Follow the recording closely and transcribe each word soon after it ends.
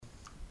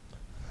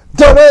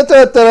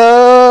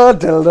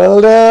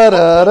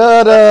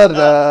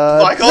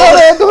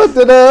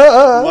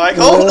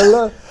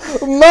Michael?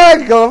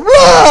 Michael,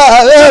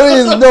 blah! There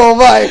is no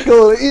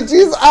Michael. It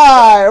is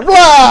I,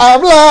 blah,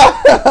 blah.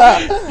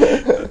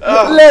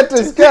 Let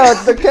us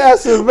count the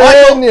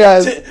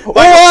Castlevanias.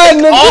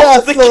 One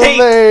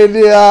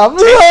Castlevania,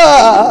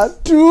 blah.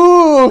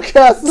 Two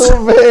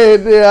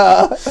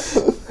Castlevania.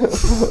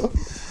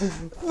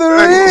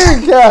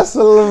 Three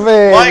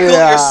Castlevania.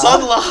 Michael, your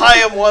son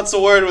L'Chaim wants a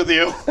word with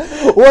you.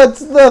 What's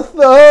the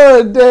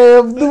third day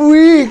of the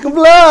week?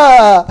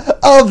 Blah.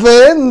 A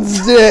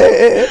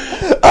Wednesday.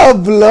 A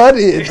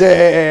bloody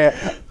day.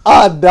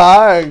 A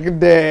dark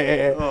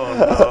day. Oh,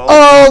 no.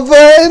 A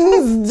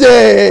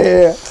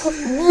Wednesday.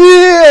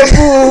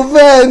 Beautiful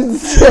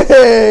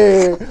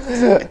Wednesday.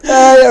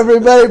 Hey,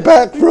 everybody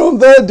back from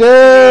the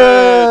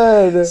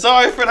dead.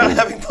 Sorry for not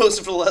having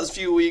posted for the last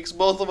few weeks.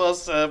 Both of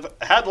us have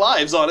had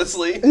lives,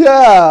 honestly.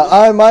 Yeah,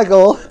 I'm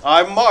Michael.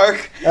 I'm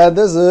Mark. And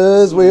this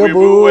is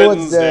Weeaboo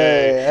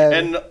Wednesday.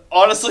 And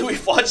honestly, we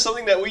watched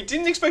something that we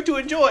didn't expect to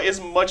enjoy as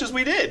much as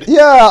we did.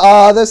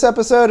 Yeah, this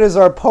episode is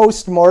our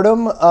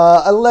post-mortem.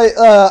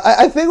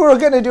 I think we're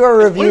going to do our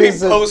reviews. What do you mean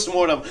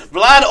post-mortem?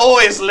 Vlad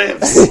always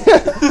lives.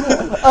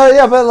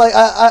 Yeah, but like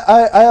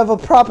I have a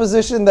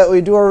proposition that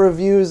we do our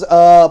reviews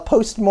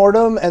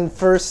post-mortem and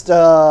first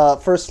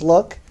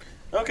look.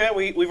 Okay,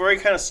 we've already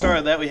kind of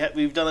started that.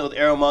 We've done that with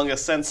Eromanga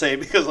Sensei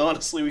because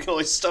honestly, we can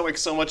only stomach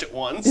so much at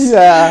once.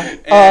 Yeah.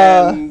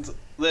 And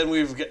then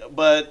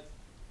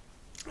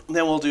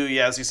then we'll do,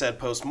 as you said,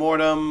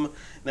 post-mortem.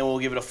 Then we'll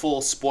give it a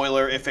full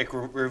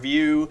spoilerific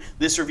review.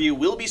 This review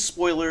will be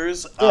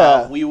spoilers.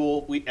 Yeah.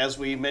 As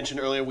we mentioned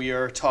earlier, we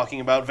are talking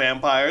about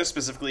vampires,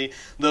 specifically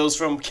those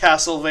from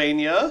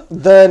Castlevania.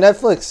 The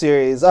Netflix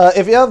series.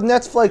 If you have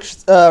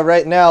Netflix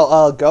right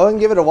now, go and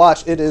give it a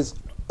watch. It is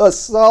a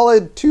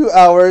solid 2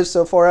 hours,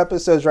 so 4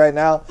 episodes right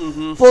now.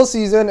 Mm-hmm. Full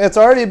season. It's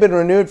already been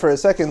renewed for a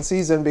second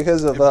season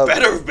because of...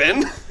 better have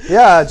been.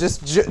 Yeah,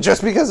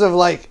 just because of,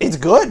 like, it's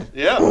good.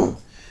 Yeah.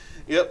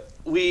 Yep.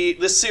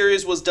 This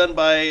series was done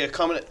by a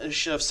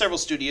combination of several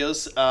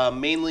studios,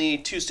 mainly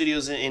 2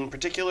 studios in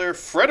particular.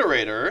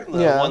 Frederator,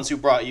 the ones who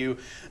brought you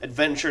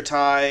Adventure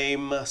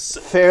Time,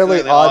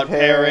 Fairly Odd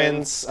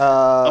Parents,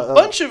 a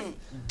bunch of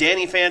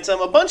Danny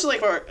Phantom, a bunch of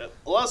a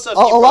lot of stuff. A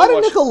lot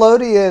of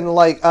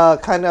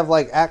Nickelodeon, kind of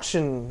like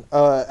action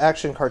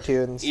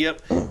cartoons.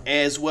 Yep,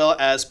 as well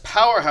as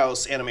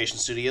Powerhouse Animation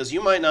Studios.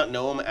 You might not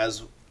know them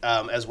as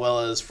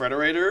well as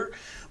Frederator.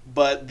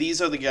 But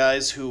these are the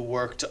guys who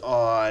worked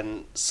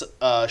on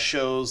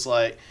shows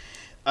like,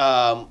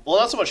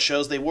 not so much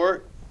shows.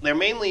 They're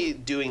mainly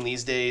doing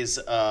these days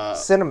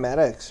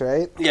cinematics,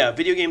 right? Yeah,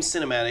 video game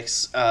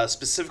cinematics.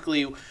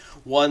 Specifically,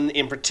 one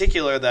in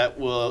particular that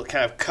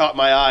kind of caught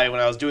my eye when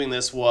I was doing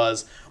this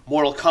was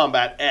Mortal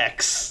Kombat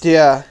X.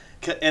 Yeah.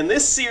 And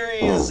this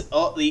series,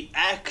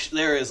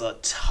 there is a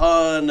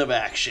ton of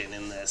action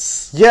in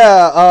this.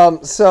 Yeah,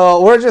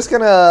 so we're just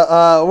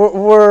gonna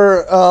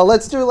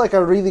let's do like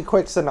a really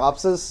quick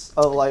synopsis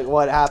of like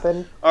what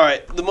happened. All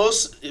right,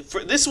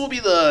 this will be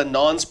the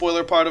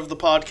non-spoiler part of the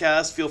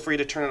podcast. Feel free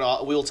to turn it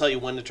off. We'll tell you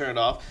when to turn it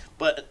off.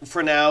 But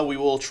for now, we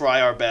will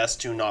try our best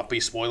to not be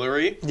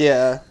spoilery.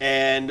 Yeah.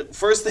 And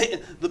first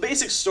thing, the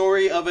basic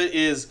story of it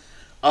is,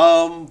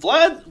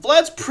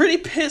 Vlad's pretty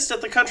pissed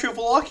at the country of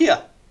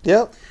Wallachia.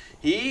 Yep.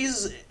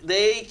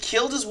 They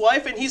killed his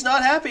wife and he's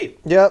not happy.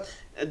 Yep.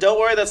 Don't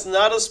worry, that's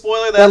not a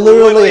spoiler. That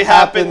literally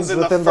happens in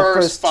the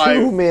first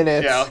 2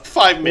 minutes. Yeah,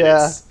 5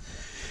 minutes.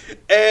 Yeah.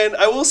 And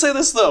I will say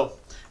this though.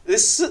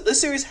 This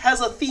series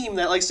has a theme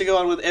that likes to go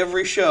on with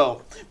every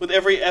show, with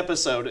every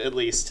episode at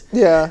least.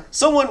 Yeah.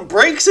 Someone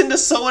breaks into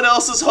someone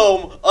else's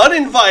home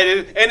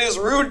uninvited and is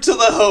rude to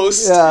the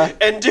host,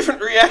 and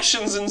different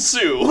reactions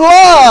ensue.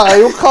 Blah!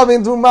 You come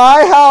into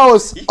my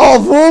house, a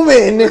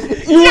woman.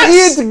 You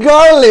eat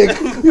garlic.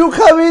 You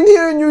come in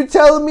here and you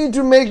tell me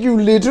to make you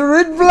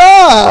literate.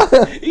 Blah!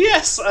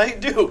 Yes, I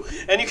do.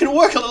 And you can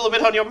work a little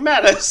bit on your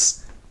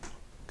manners.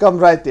 Come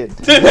right in.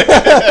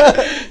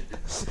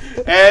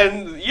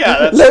 And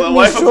that's Let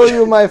me show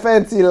you my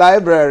fancy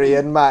library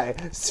and my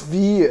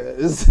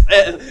spheres.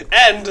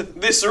 And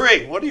this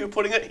ring. What are you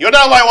putting in? You're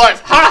not my wife.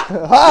 Ha!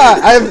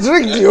 Ha! I've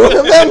tricked you.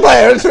 A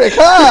vampire trick.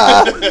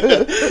 Ha!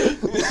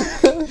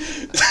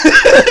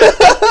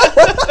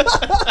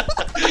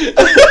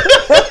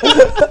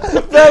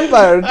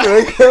 Vampire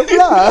trick.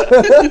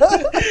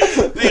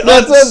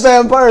 That's what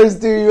vampires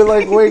do. You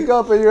like wake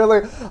up and you're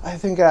like, I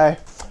think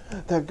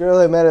that girl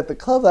I met at the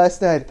club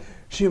last night,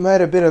 she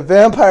might have been a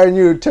vampire, and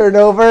you turn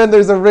over and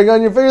there's a ring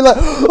on your finger. You're like,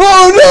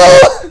 oh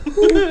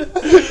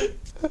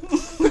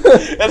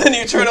no! And then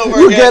you turn over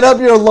you again. get up,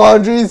 your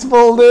laundry's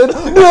folded.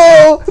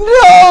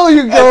 No!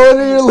 You go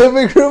into your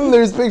living room,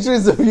 there's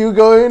pictures of you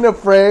going to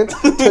France,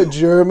 to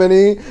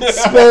Germany,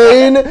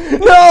 Spain.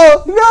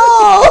 No!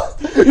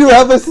 You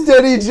have a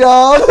steady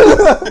job.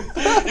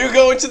 You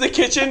go into the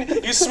kitchen,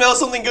 you smell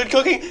something good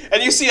cooking,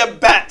 and you see a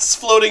bat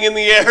floating in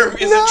the air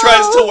as it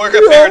tries to work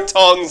a pair of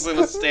tongs and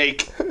a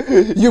steak.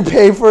 You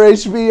pay for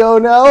HBO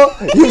now?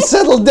 You've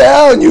settled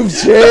down. You've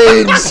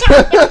changed.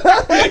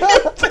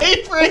 You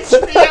pay for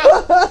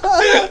HBO.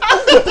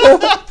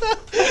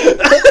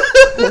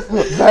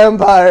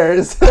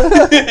 Vampires.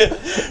 But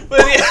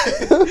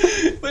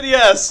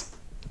yes.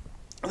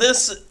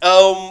 This,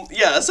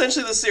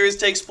 essentially the series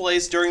takes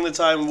place during the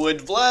time when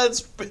Vlad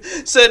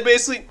said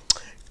basically,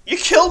 you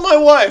killed my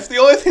wife, the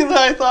only thing that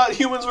I thought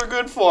humans were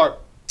good for.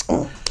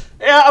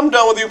 Yeah, I'm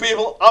done with you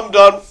people. I'm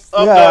done.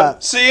 I'm done.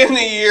 See you in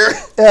a year.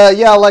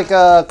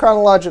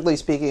 Chronologically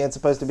speaking, it's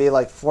supposed to be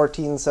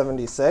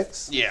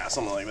 1476. Yeah,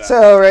 something like that.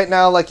 So right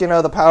now,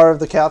 the power of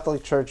the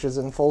Catholic Church is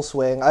in full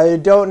swing. I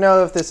don't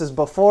know if this is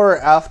before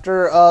or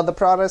after the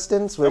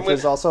Protestants, which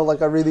is also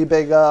a really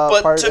big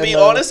part. But to be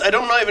honest, I'm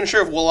not even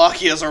sure if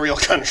Wallachia is a real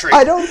country.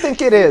 I don't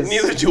think it is.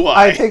 Neither do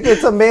I. I think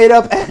it's a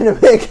made-up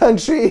anime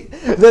country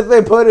that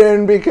they put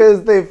in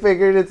because they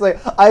figured it's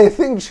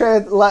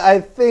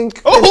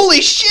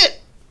holy shit!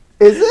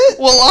 Is it?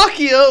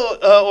 Wallachia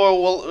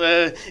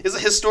is a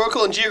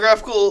historical and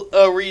geographical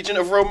region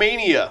of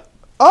Romania.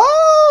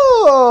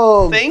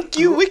 Oh! Thank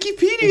you,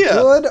 Wikipedia.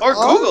 Good. Or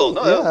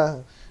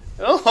Google.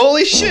 Oh,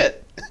 holy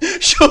shit.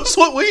 Shows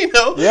what we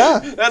know. Yeah.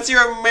 That's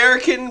your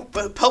American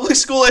public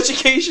school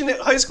education,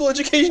 high school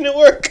education at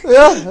work.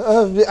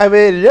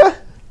 Yeah.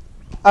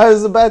 I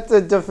was about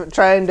to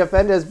try and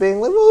defend us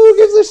being like, well, who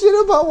gives a shit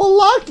about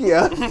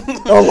Wallachia?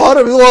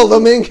 The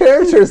main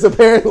characters,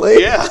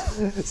 apparently. Yeah.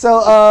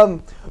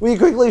 So, we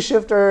quickly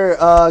shift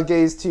our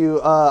gaze to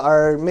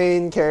our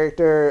main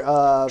character.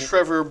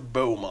 Trevor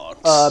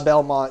Beaumont.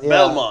 Belmont, yeah.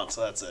 Belmont,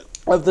 that's it.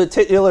 Of the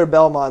titular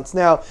Belmonts.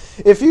 Now,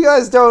 if you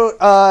guys don't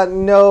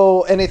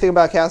know anything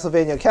about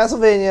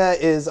Castlevania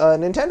is a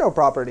Nintendo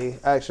property,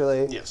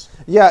 actually. Yes.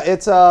 Yeah,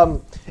 it's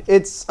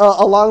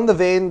along the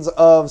veins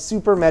of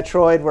Super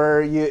Metroid,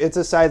 where it's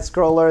a side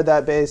scroller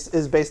that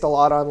is based a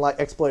lot on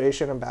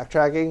exploration and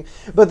backtracking.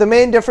 But the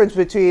main difference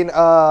between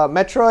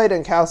Metroid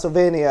and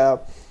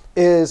Castlevania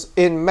is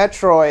in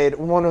Metroid,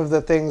 one of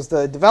the things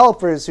the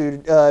developers who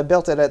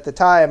built it at the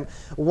time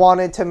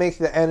wanted to make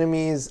the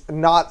enemies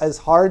not as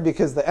hard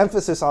because the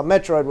emphasis on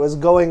Metroid was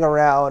going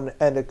around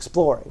and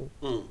exploring.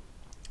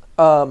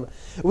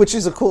 Which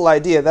is a cool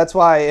idea. That's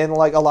why in a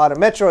lot of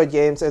Metroid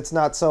games, it's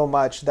not so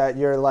much that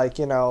you're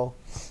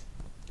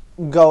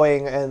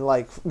going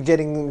and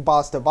getting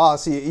boss to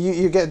boss.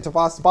 You get to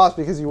boss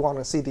because you want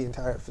to see the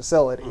entire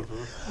facility.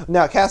 Mm-hmm.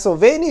 Now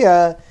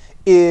Castlevania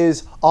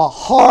is a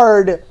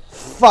hard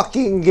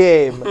fucking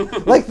game.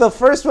 The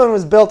first one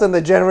was built in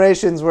the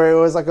Generations where it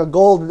was a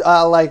gold,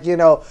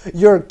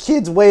 your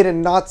kids waited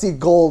Nazi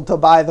gold to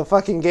buy the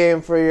fucking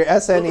game for your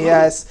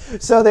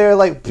SNES. So they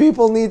were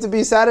people need to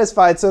be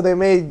satisfied, so they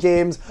made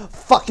games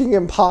fucking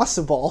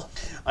impossible.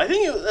 I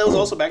think it was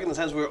also back in the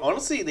times where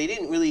honestly they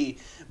didn't really,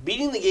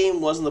 beating the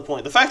game wasn't the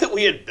point. The fact that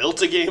we had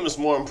built a game is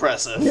more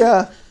impressive.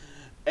 Yeah.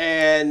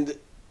 And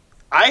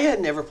I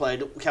had never played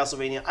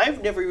Castlevania.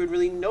 I've never even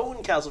really known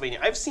Castlevania.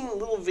 I've seen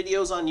little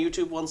videos on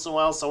YouTube once in a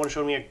while. Someone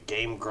showed me a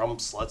Game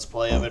Grumps Let's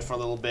Play of it for a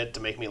little bit to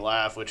make me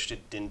laugh, which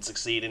it didn't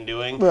succeed in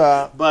doing.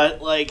 Yeah. But,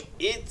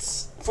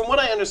 it's, from what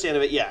I understand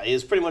of it, it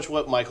is pretty much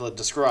what Michael had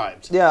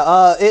described.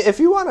 Yeah, if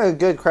you want a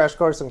good crash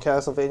course in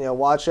Castlevania,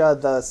 watch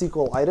the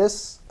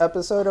Sequelitis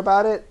episode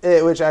about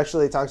it, which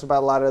actually talks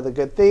about a lot of the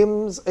good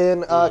themes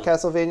in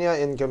Castlevania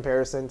in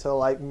comparison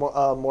to,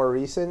 more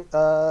recent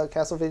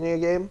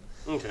Castlevania game.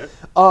 Okay.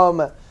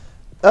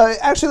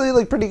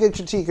 Actually, pretty good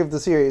critique of the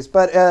series,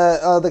 but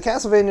the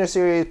Castlevania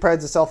series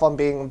prides itself on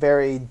being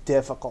very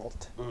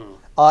difficult.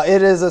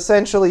 It is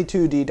essentially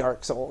 2D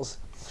Dark Souls,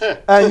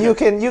 and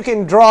you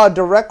can draw a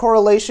direct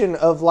correlation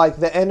of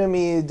the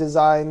enemy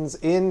designs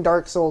in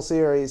Dark Souls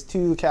series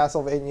to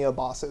Castlevania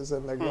bosses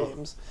in their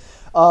games.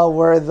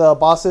 Where the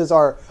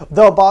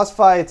boss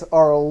fights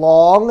are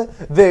long,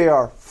 they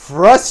are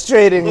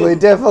frustratingly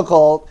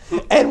difficult,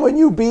 and when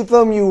you beat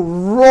them, you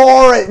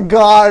roar at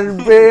God and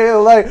be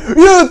like,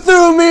 you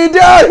threw me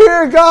down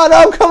here, God,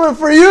 I'm coming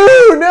for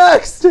you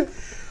next!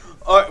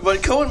 Alright,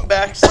 but going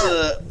back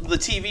to the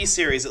TV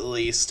series at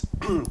least,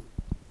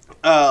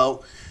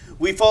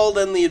 we follow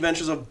then the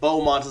adventures of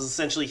Beaumont as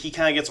essentially he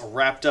kind of gets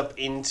wrapped up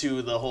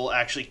into the whole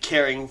actually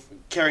caring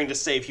to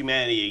save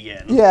humanity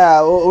again.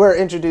 Yeah, we're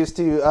introduced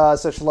to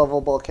such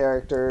lovable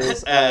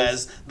characters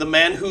as the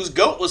man whose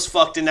goat was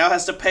fucked and now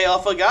has to pay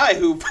off a guy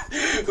who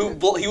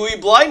he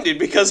blinded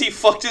because he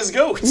fucked his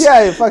goat.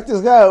 Yeah, he fucked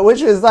his goat,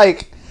 which is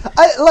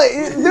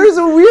there's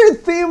a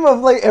weird theme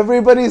of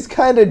everybody's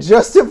kind of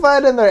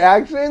justified in their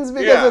actions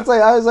because it's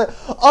I was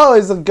oh,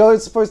 is the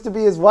goat supposed to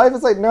be his wife?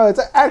 It's no, it's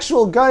an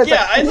actual goat. It's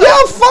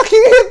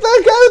fucking hit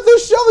that guy with the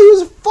shovel. He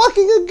was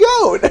fucking a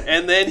goat.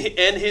 And then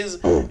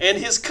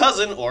his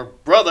cousin or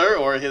brother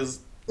or his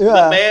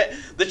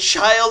the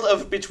child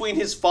of between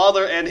his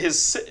father and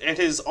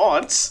his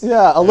aunt.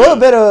 Yeah, a little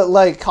bit of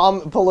like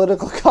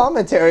political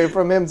commentary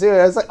from him too.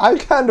 I was like, I'm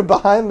kind of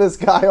behind this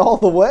guy all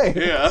the way.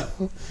 Yeah,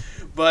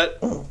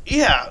 but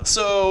yeah,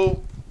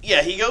 so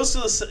yeah, he goes to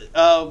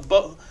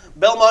the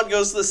Belmont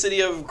goes to the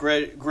city of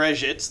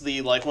Grezhit,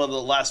 the one of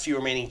the last few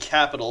remaining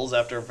capitals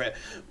after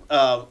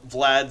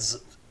Vlad's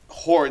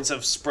hordes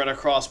have spread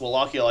across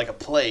Wallachia like a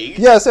plague.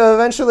 Yeah, so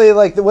eventually,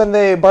 when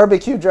they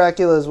barbecue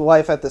Dracula's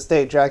wife at the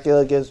stake,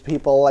 Dracula gives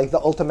people, the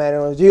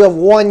ultimatum. You have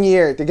 1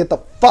 year to get the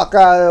fuck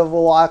out of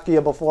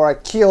Wallachia before I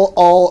kill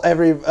all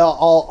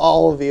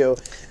of you.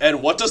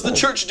 And what does the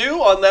church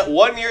do on that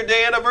 1 year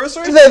day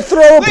anniversary? They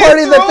throw a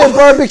party that they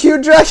barbecue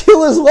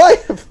Dracula's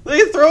wife.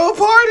 They throw a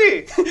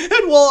party!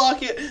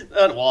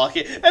 And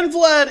and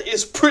Vlad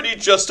is pretty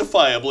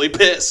justifiably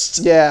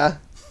pissed. Yeah.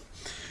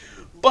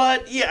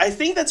 But, yeah, I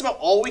think that's about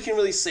all we can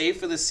really say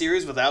for this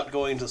series without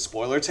going to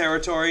spoiler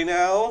territory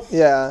now.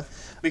 Yeah.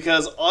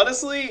 Because,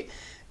 honestly,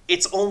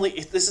 it's only...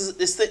 This is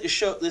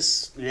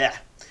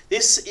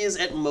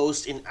at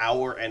most an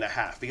hour and a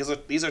half. Because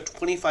these are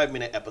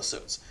 25-minute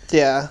episodes.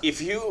 Yeah.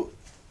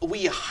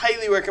 We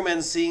highly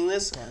recommend seeing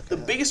this. Okay. The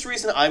biggest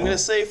reason I'm going to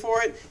say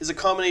for it is a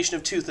combination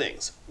of two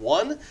things.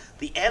 One,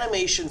 the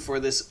animation for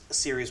this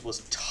series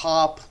was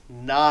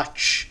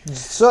top-notch.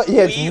 So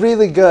it's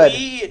really good.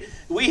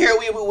 We here at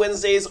Weeaboo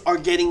Wednesdays are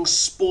getting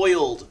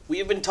spoiled. We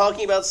have been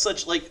talking about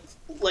such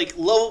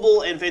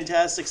lovable and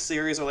fantastic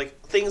series, or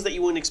things that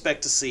you wouldn't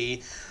expect to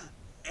see.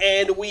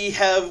 And we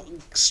have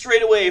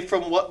strayed away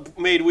from what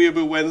made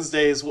Weeaboo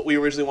Wednesdays what we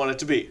originally wanted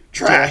to be.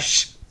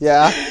 Trash.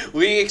 Yeah.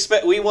 We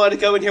want to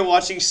go in here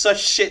watching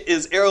such shit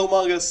as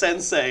Eromanga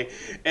Sensei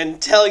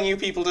and telling you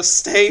people to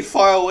stay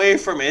far away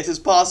from it as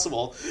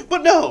possible.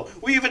 But no,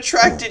 we've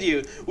attracted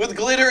you with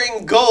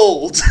glittering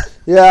gold.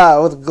 Yeah,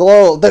 with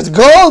gold. There's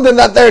gold in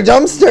that there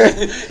dumpster.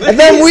 And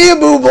then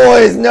Weeaboo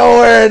boys know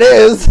where it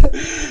is.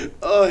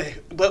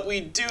 But we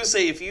do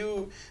say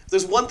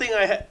there's one thing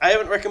I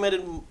haven't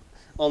recommended.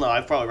 Well, no,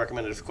 I've probably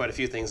recommended for quite a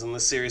few things in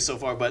this series so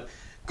far, but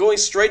going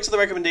straight to the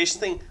recommendation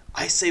thing,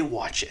 I say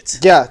watch it.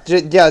 Yeah,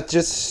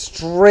 just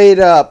straight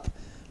up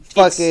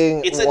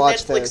fucking it's a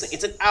watch Netflix thing.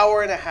 It's an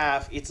hour and a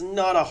half. It's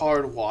not a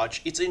hard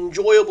watch. It's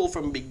enjoyable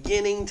from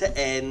beginning to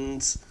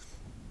end.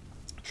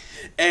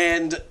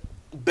 And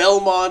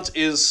Belmont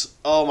is,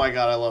 oh my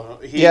god, I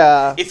love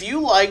him. If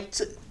you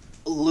liked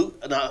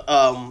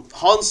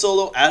Han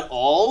Solo at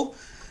all,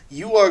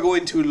 you are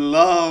going to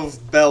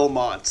love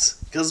Belmont.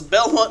 Because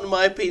Belmont, in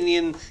my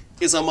opinion,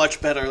 is a much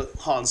better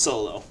Han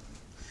Solo.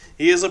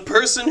 He is a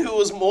person who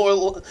was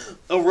more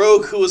a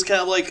rogue who was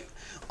kind of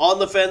on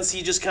the fence.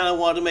 He just kind of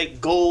wanted to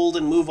make gold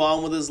and move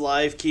on with his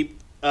life, keep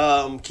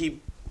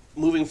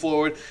moving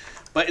forward.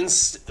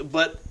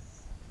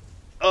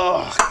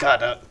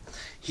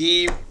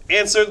 He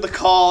answered the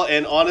call,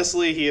 and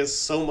honestly, he is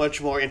so much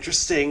more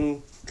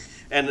interesting.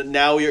 And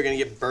now we are going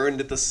to get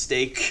burned at the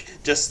stake,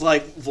 just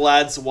like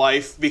Vlad's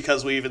wife,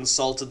 because we've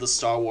insulted the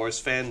Star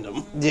Wars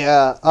fandom.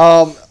 Yeah.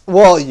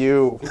 Well,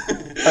 you.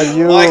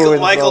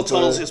 Michael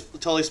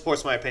totally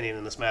supports my opinion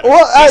in this matter.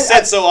 Well, he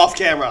said so off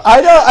camera.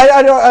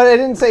 I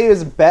didn't say he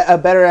was a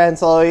better Han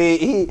Solo.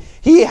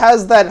 He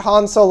has that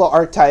Han Solo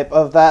archetype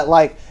of that,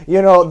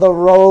 the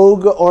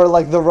rogue or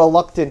the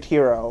reluctant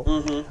hero.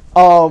 Mm-hmm.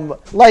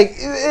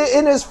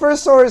 In his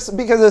first source,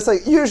 because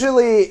it's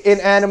usually in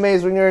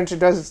animes when you're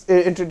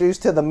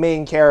introduced to the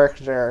main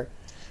character,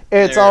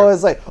 it's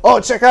always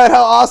oh, check out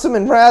how awesome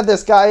and rad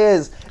this guy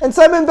is. And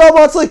Simon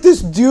Belmont's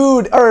this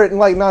dude, or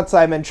not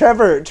Simon,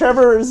 Trevor.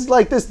 Trevor's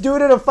this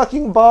dude at a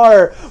fucking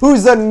bar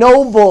who's a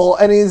noble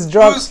and he's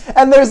drunk.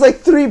 And there's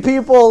 3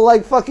 people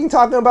fucking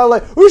talking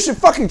about we should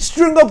fucking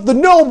string up the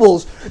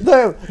nobles.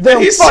 They're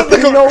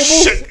fucking nobles.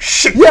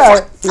 Shit,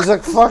 yeah, he's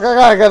fuck,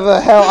 I gotta get the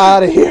hell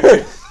out of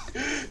here.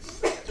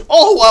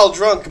 All while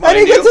drunk, mind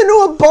and he gets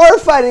into a bar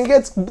fight and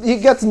he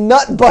gets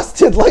nut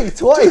busted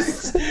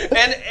twice.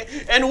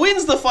 and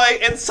wins the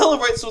fight and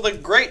celebrates with a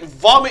great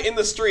vomit in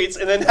the streets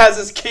and then has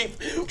his cape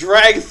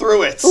dragged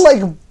through it.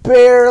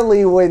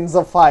 Barely wins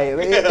a fight.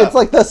 Yeah. It's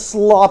the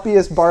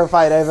sloppiest bar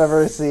fight I've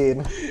ever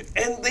seen.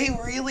 And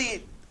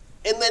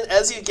then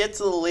as you get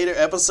to the later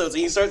episodes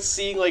and you start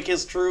seeing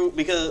his true,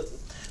 because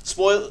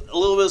a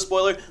little bit of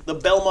spoiler, the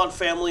Belmont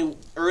family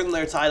earned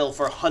their title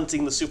for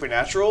hunting the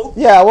supernatural.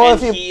 Yeah, well,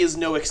 he is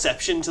no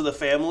exception to the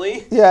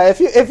family. Yeah,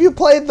 if you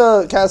played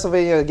the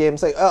Castlevania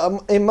games,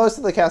 in most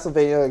of the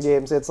Castlevania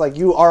games, it's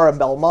you are a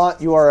Belmont.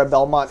 You are a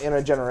Belmont in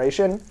a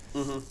generation.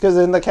 Because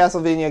in the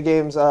Castlevania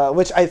games,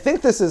 which I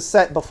think this is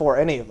set before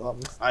any of them.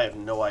 I have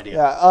no idea.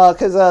 Yeah,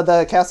 because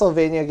the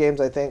Castlevania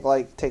games, I think,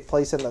 take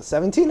place in the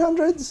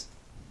 1700s.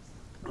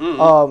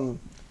 Mm-hmm.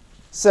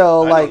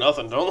 So I know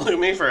nothing. Don't look at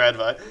me for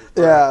advice.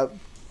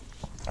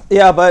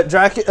 Yeah, but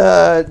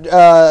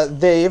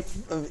Dave,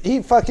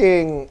 he's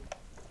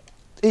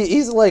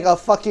a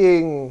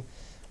fucking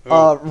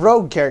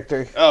rogue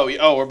character.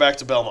 Oh, we're back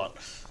to Belmont.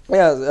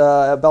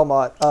 Yeah,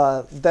 Belmont.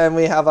 Then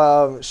we have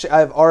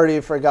I've already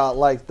forgot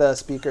the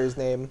speaker's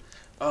name.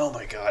 Oh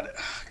my god,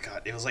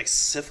 it was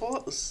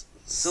syphilis.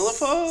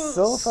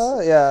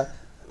 Silpha, yeah.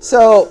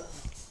 So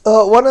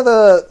one of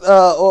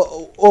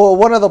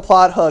the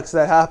plot hooks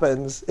that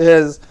happens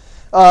is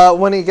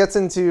when he gets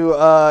into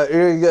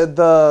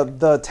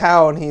the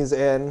town he's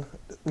in,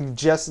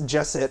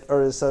 Jessit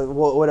or so,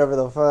 whatever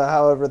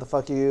however the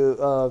fuck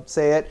you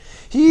say it.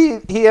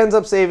 He ends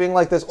up saving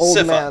like this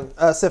old man,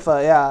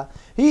 Siffa, yeah.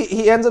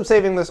 He ends up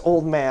saving this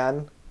old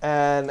man,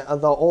 and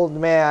the old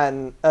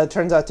man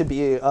turns out to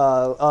be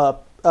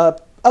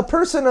a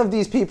person of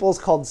these peoples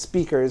called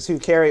speakers who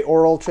carry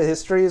oral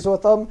histories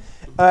with them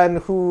and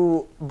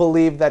who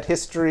believe that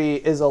history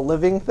is a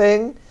living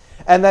thing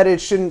and that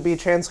it shouldn't be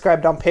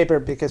transcribed on paper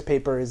because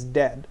paper is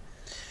dead.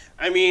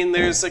 I mean,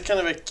 there's a kind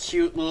of a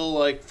cute little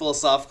like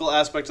philosophical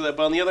aspect to that,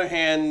 but on the other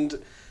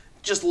hand,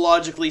 just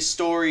logically,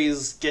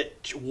 stories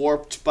get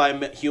warped by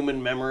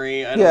human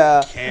memory. I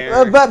don't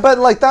care. But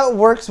like that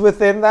works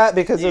within that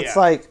because it's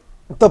like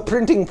the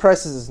printing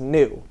press is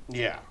new.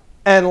 Yeah.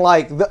 And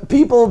like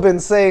people have been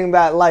saying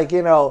that, like,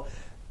 you know,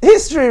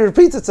 history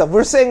repeats itself.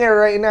 We're saying it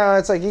right now.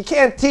 It's like you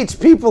can't teach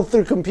people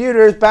through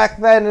computers.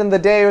 Back then in the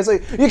day, it was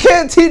like you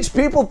can't teach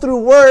people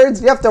through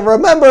words. You have to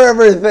remember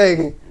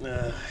everything.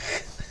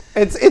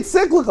 It's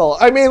cyclical.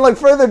 I mean, like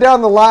further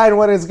down the line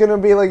when it's gonna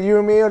be like you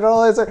and me and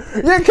all that, it's like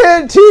you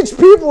can't teach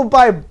people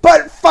by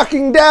butt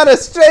fucking data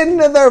straight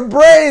into their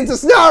brains.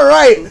 It's not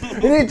right.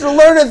 You need to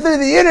learn it through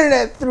the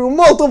internet through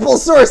multiple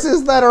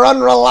sources that are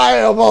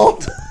unreliable.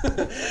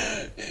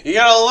 You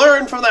gotta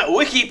learn from that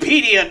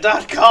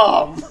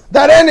Wikipedia.com.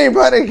 That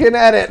anybody can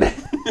edit.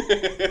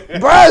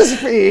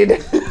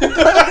 BuzzFeed.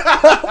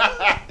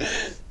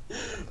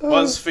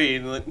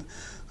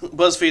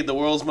 BuzzFeed, the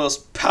world's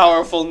most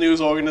powerful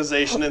news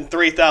organization in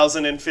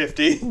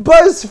 3050.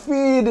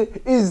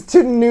 BuzzFeed is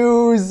to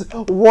news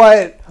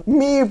what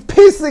me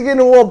pissing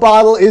into a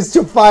bottle is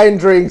to fine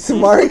drinks,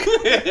 Mark.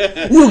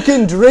 You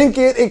can drink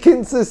it. It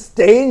can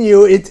sustain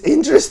you. It's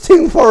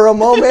interesting for a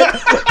moment.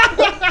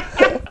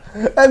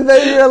 And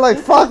then you're like,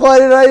 fuck, why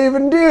did I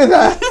even do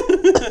that?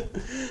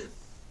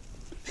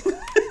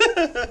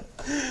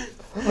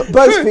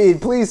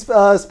 BuzzFeed, please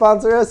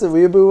sponsor us at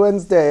Weeaboo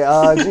Wednesday.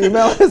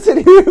 Gmail us at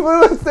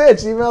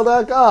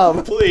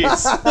weeaboo@gmail.com.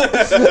 Please.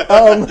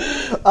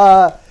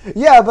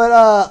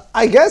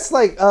 I guess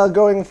like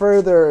going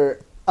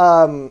further,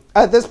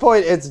 at this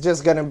point it's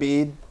just gonna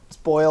be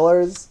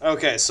spoilers.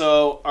 Okay,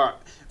 so all right,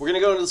 we're gonna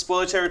go into the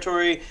spoiler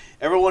territory.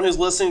 Everyone who's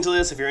listening to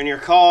this, if you're in your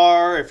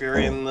car, if you're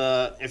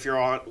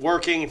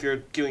working, if you're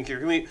doing your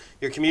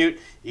commute,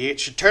 you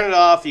should turn it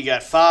off. You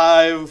got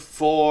 5,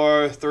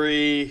 4,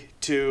 3,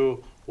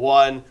 2,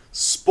 1.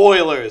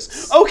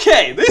 Spoilers.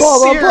 Okay, this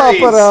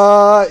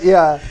series.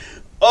 Yeah.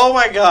 Oh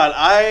my god,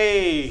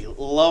 I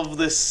love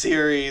this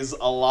series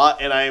a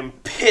lot, and I am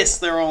pissed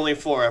there are only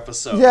 4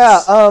 episodes. Yeah.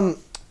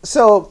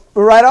 So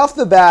right off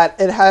the bat,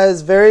 it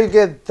has very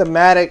good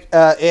thematic.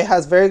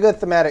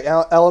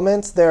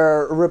 Elements. There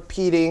are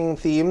repeating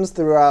themes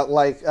throughout,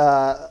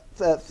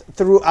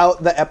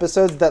 throughout the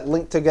episodes that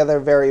link together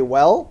very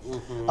well.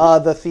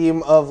 Mm-hmm. The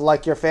theme of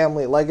like your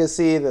family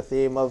legacy, the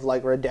theme of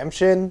like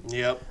redemption.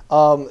 Yep.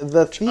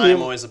 The theme.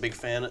 I'm always a big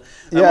fan.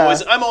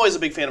 I'm always a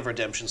big fan of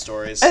redemption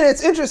stories. And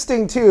it's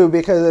interesting too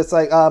because it's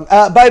like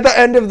by the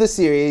end of the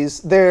series,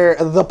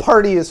 the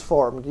party is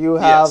formed. You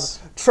have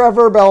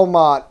Trevor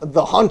Belmont,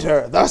 the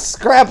hunter, the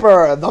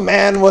scrapper, the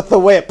man with the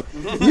whip.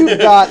 You've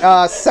got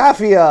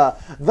Safia,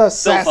 the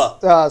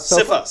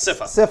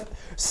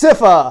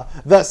Siffa,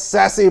 the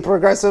sassy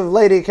progressive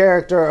lady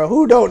character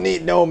who don't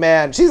need no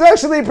man. She's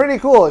actually pretty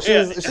cool.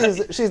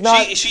 She's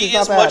not. She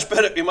is much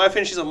better. In my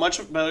opinion, she's a much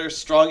better,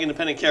 strong,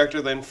 independent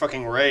character than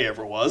fucking Ray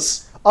ever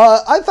was.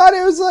 I thought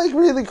it was like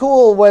really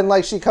cool when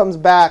like she comes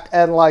back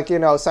and like, you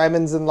know,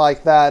 Simon's in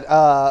like that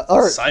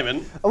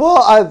Simon.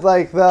 Well, I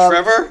like the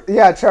Trevor.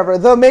 Yeah, Trevor.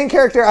 The main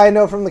character I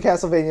know from the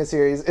Castlevania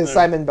series is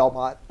Simon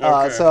Belmont.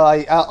 Okay. So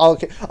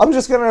I'm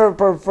just gonna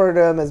refer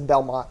to him as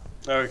Belmont.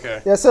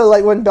 Okay. Yeah. So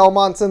like when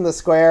Belmont's in the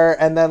square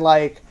and then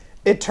like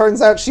it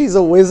turns out she's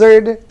a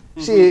wizard.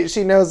 Mm-hmm.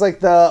 She knows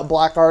like the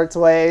black arts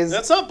ways.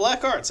 That's not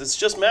black arts. It's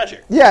just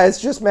magic. Yeah, it's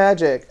just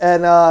magic,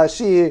 and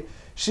she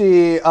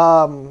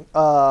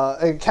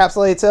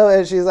encapsulates him,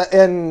 and she's like,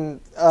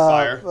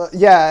 fire.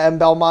 Yeah, and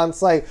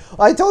Belmont's like,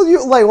 I told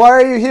you, like, why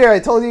are you here? I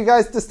told you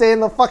guys to stay in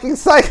the fucking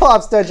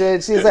Cyclops dungeon.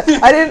 And she's like,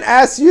 I didn't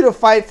ask you to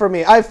fight for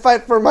me. I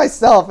fight for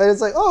myself. And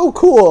it's like, oh,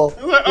 cool.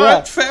 All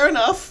right, fair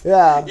enough.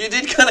 Yeah. You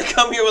did kind of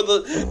come here with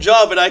a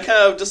job, and I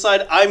kind of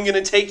decide I'm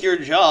gonna take your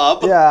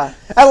job. Yeah.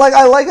 And like,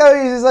 I like how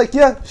he's like,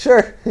 yeah,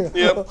 sure.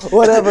 Yep.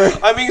 Whatever.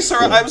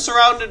 I'm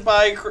surrounded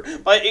by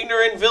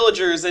ignorant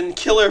villagers and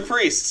killer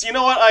priests. You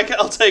know what?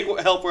 I'll take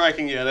help where I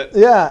can get it.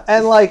 Yeah,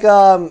 and like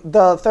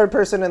the third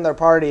person in their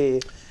party,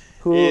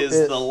 who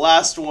is the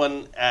last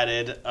one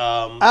added.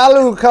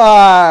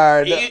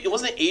 Alucard.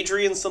 Wasn't it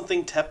Adrian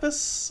something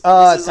Tepes?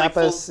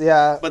 Tepes,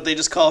 yeah. But they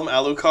just call him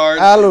Alucard.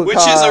 Alucard. Which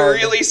is a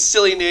really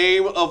silly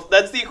name.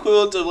 That's the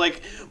equivalent of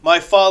like my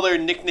father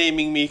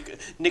nicknaming me.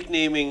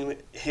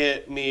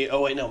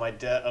 Oh wait, no, my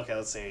dad. Okay,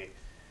 let's see.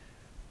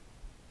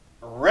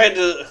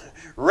 Redor.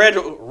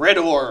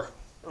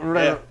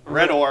 Redor.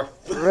 Redor?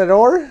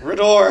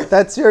 Redor.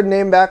 That's your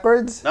name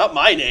backwards? Not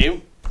my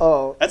name.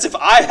 Oh. That's if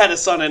I had a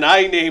son and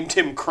I named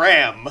him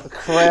Cram.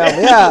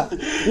 Cram, yeah.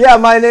 Yeah,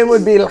 my name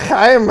would be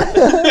L'chaim.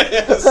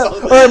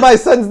 Or my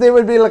son's name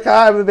would be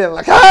L'chaim. It would be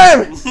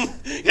L'chaim!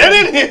 Get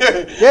in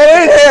here!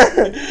 Get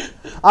in here!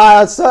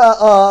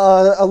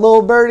 A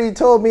little birdie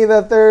told me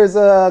that there's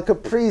a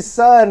Capri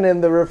Sun in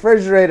the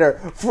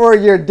refrigerator for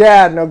your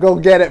dad. Now go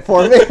get it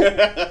for me.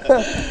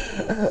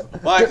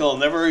 Michael,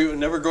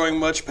 never growing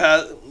much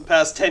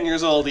past 10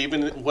 years old,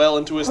 even well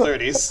into his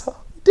 30s.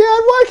 Dad,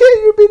 why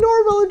can't you be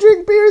normal and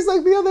drink beers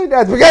like the other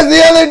dads? Because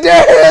the other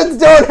dads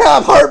don't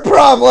have heart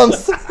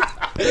problems. They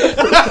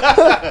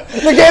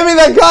gave me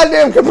that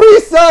goddamn Capri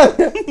Sun.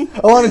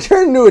 I want to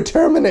turn into a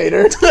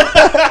Terminator.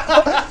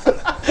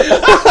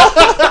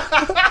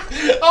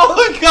 Oh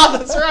my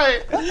god, that's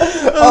right.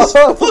 That's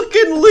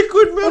fucking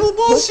liquid metal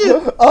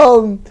bullshit.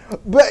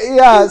 But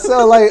yeah,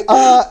 so like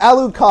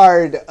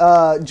Alucard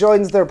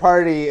joins their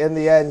party in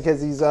the end because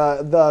he's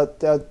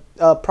the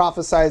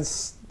prophesied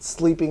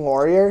sleeping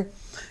warrior.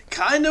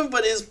 Kind of,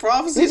 but his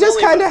prophecy. He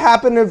just kind of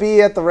happened to be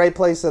at the right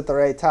place at the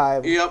right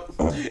time. Yep.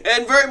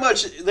 And very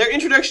much, their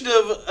introduction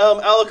of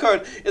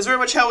Alucard is very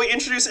much how we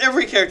introduce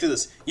every character to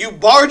this. You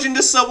barge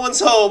into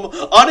someone's home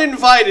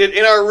uninvited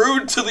and are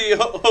rude to the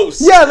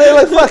host. Yeah, they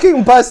like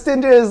fucking bust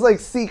into his like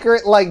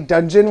secret like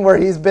dungeon where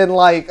he's been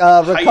like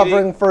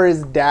recovering from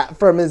his dad.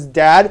 So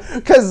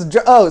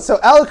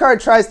Alucard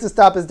tries to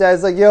stop his dad.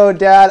 He's like, yo,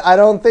 Dad, I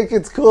don't think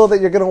it's cool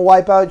that you're going to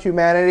wipe out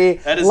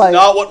humanity. That is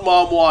not what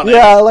Mom wanted.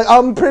 Yeah, like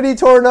I'm pretty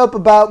torn up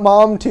about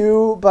Mom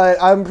too, but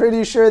I'm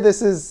pretty sure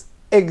this is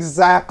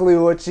exactly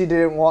what she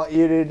didn't want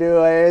you to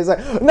do. And he's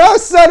like, no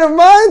son of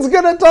mine's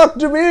gonna talk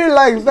to me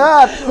like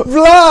that.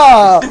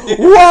 Blah.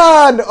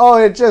 One. Oh,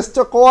 it just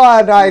took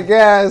one, I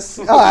guess.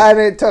 And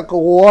it took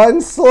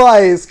one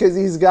slice because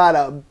he's got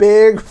a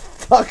big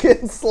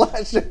fucking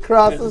slash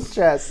across his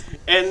chest.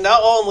 And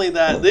not only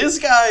that, this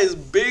guy is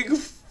big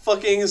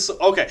fucking...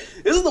 Okay,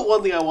 this is the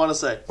one thing I want to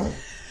say.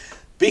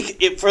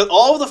 For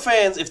all of the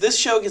fans, if this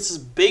show gets as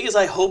big as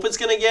I hope it's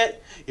going to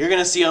get, you're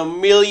going to see a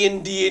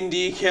million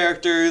D&D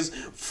characters,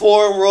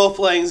 forum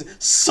role-playings,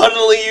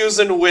 suddenly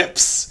using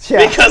whips.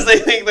 Yeah. Because they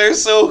think they're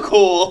so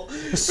cool.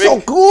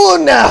 So cool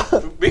now!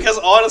 Because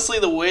honestly,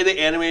 the way they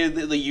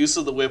animated the use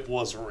of the whip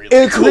was really cool.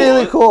 It's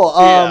really cool.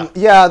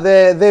 Yeah,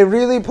 they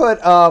really put...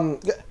 a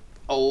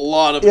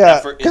lot of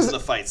effort into the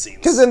fight scenes.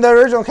 Because in the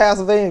original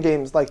Castlevania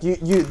games, like,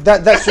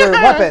 that's your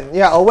weapon.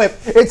 Yeah, a whip.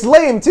 It's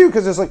lame, too,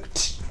 because it's like...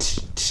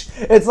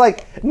 It's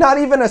like not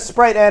even a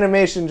sprite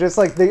animation, just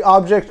like the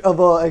object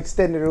of a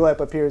extended whip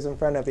appears in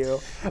front of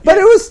you. But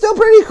it was still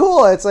pretty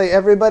cool. It's like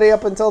everybody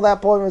up until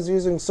that point was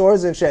using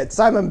swords and shit.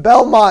 Simon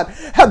Belmont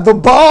had the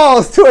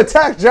balls to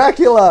attack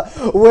Dracula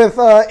with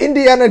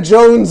Indiana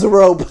Jones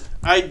rope.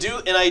 I do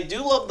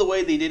love the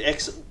way they did.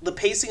 The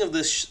pacing of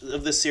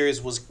this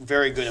series was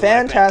very good.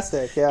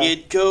 Fantastic, yeah.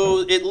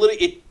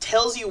 It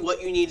tells you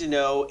what you need to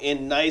know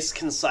in nice,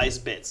 concise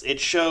bits. It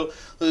shows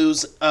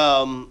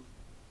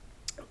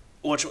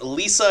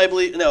Lisa, I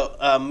believe. No,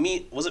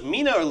 was it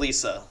Mina or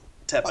Lisa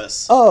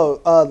Tepes?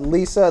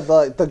 Lisa,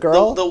 the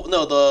girl.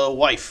 The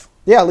wife.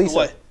 Yeah,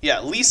 Lisa.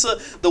 Lisa,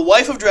 the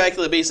wife of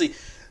Dracula, basically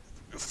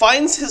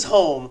finds his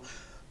home.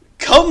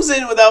 Comes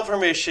in without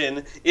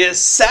permission,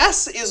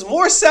 is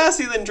more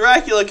sassy than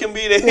Dracula can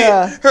be to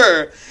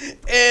her,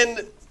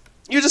 and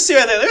you just see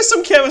right there, there's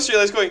some chemistry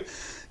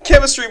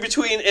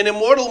between an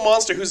immortal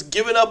monster who's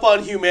given up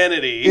on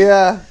humanity.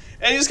 Yeah.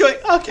 And you're just going,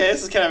 okay,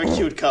 this is kind of a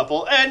cute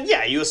couple, and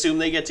yeah, you assume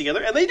they get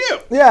together, and they do.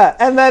 Yeah,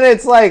 and then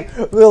it's like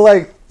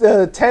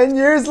 10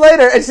 years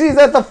later, and she's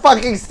at the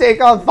fucking stake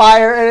on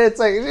fire, and it's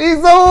like, she's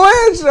a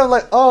witch! And I'm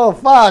like, oh,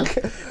 fuck.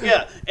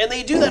 Yeah, and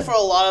they do that for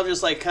a lot of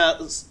just, like, kind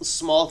of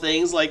small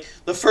things, like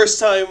the first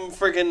time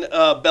freaking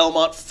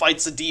Belmont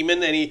fights a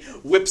demon, and he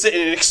whips it,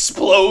 and it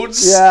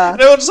explodes. Yeah.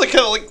 And everyone's just, like,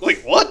 kind of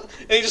like, what?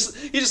 And he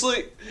just,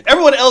 like,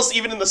 everyone else,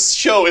 even in the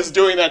show, is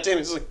doing that to him.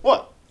 He's just like,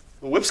 what?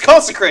 The whip's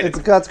consecrated.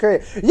 It's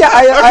consecrated.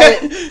 Yeah,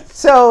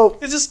 so...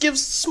 It just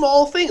gives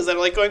small things that are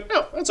like going,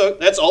 no,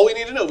 that's all we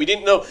need to know. We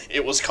didn't know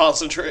it was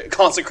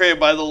consecrated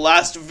by the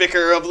last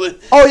vicar of the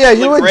Oh, yeah,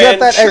 you would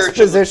get that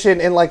exposition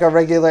in, like, a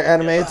regular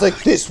anime. Yeah. It's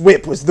like, this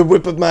whip was the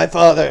whip of my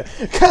father,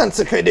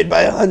 consecrated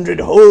by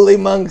 100 holy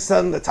monks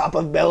on the top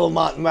of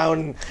Belmont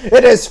Mountain.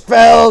 It has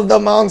felled the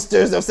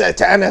monsters of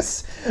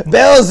Satanus,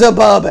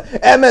 Beelzebub,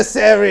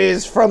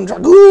 emissaries from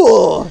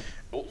Dragul.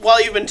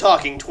 While you've been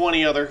talking,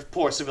 20 other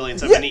poor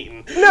civilians have been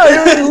eaten. No,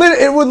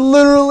 it would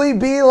literally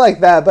be like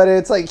that, but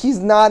it's like he's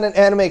not an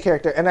anime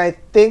character, and I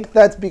think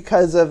that's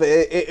because of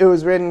it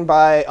was written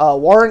by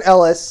Warren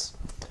Ellis,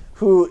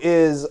 who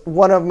is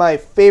one of my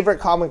favorite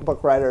comic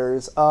book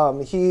writers.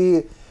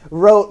 He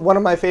wrote one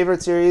of my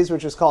favorite series,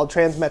 which is called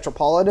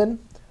Transmetropolitan,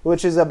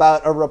 which is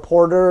about a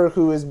reporter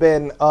who has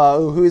been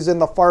who's in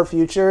the far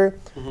future,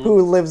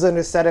 who lives an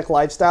ascetic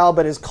lifestyle,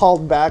 but is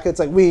called back. It's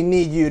like, we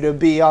need you to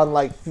be on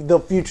like the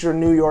future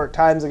New York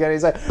Times again.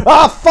 He's like,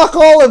 fuck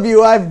all of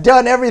you, I've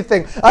done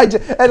everything.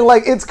 And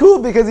like, it's cool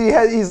because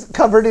he's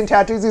covered in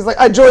tattoos. He's like,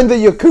 I joined the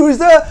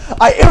Yakuza,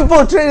 I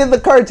infiltrated the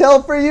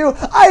cartel for you,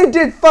 I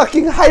did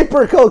fucking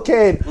hyper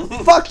cocaine.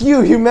 Fuck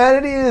you,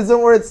 humanity isn't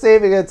worth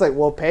saving. It's like,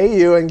 we'll pay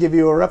you and give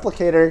you a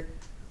replicator.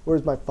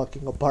 Where's my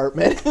fucking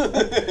apartment? No,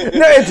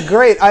 it's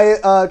great.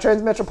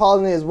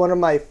 Transmetropolitan is one of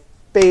my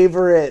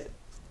favorite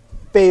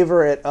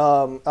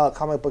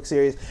comic book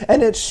series,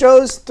 and it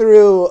shows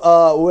through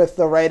with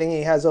the writing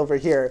he has over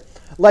here.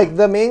 Like,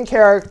 the main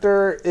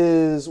character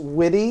is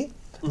witty,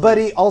 but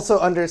he also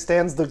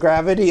understands the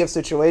gravity of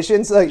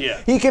situations. Like,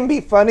 he can be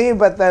funny,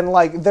 but then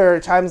like there are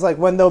times like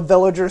when the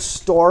villagers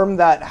storm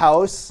that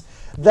house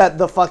that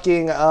the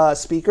fucking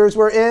speakers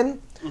were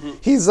in.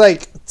 He's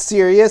like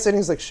serious, and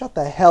he's like, shut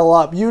the hell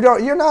up.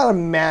 You're not a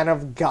man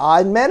of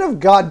God. Men of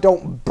God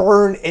don't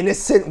burn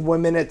innocent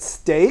women at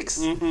stakes.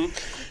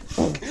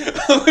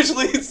 Which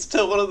leads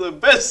to one of the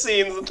best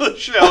scenes in the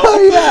show.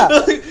 Oh, yeah.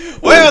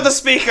 Where are the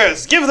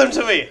speakers? Give them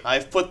to me.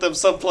 I've put them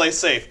someplace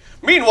safe.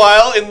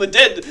 Meanwhile, in the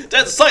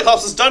dead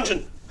Cyclops'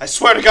 dungeon, I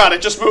swear to God,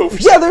 it just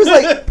moved. Yeah, there's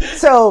like...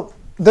 So,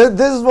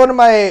 this is one of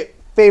my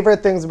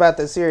favorite things about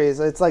this series.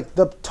 It's like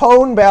the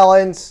tone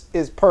balance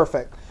is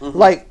perfect.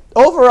 Like,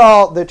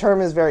 overall, the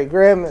term is very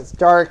grim. It's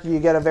dark. You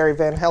get a very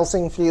Van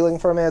Helsing feeling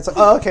from it. It's like,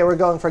 oh, okay, we're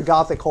going for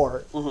gothic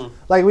horror.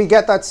 Like, we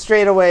get that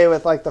straight away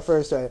with like the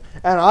first one.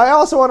 And I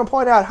also want to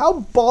point out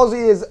how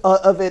ballsy is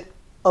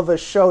of a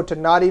show to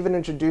not even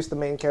introduce the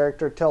main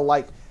character till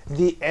like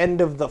the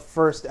end of the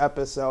first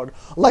episode.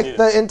 Like,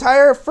 the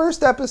entire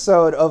first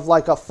episode of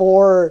like a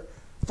four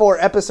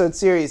episode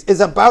series is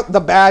about the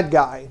bad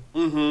guy.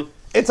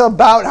 It's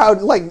about how,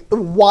 like,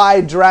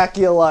 why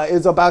Dracula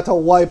is about to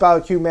wipe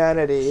out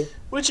humanity.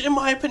 Which, in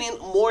my opinion,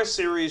 more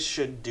series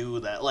should do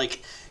that.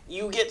 Like,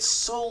 you get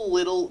so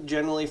little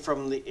generally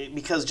from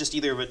because just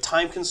either of a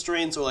time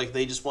constraints or like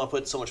they just want to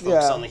put so much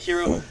focus on the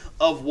hero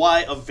of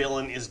why a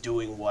villain is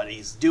doing what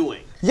he's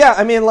doing. Yeah,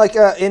 I mean, like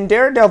in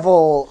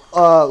Daredevil,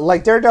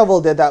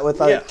 Daredevil did that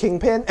with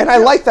Kingpin, and I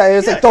like that. It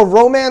was like the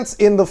romance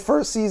in the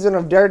first season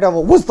of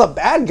Daredevil was the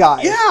bad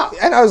guy. Yeah,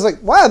 and I was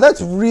like, wow,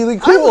 that's really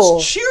cool. I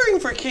was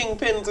cheering for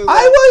Kingpin through that.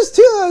 I was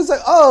too. I was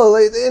like, oh,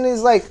 and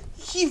he's like,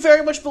 he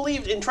very much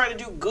believed in trying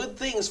to do good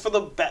things for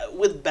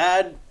with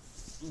bad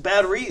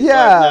reasons.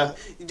 Yeah.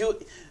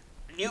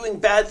 Doing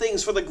bad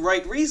things for the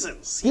right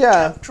reasons. He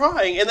kept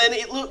trying. And then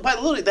by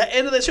literally the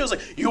end of that show was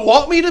like, you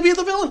want me to be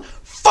the villain?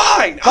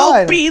 Fine.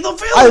 I'll be the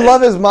villain. I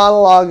love his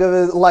monologue of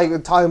his,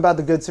 like, talking about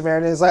the Good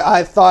Samaritan. He's like,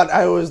 I thought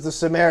I was the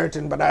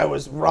Samaritan, but I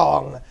was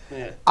wrong.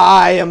 Yeah.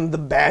 I am the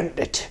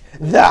bandit.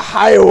 The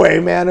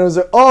highwayman. It was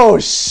like, oh,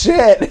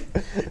 shit.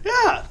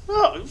 Yeah.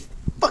 Oh,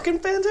 fucking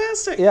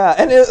fantastic. Yeah.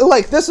 And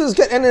this was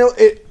good. And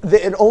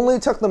it only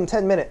took them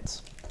 10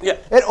 minutes. Yeah.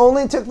 It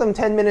only took them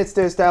 10 minutes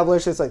to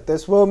establish it's like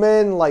this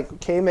woman like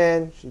came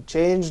in, she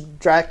changed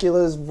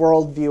Dracula's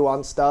worldview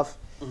on stuff,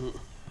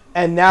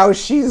 and now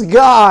she's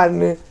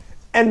gone,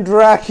 and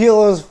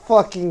Dracula's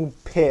fucking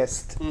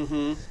pissed.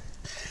 And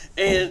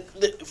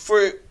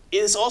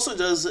it also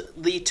does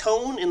the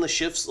tone in the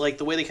shifts, like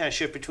the way they kind of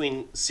shift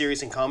between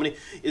serious and comedy,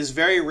 is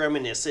very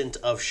reminiscent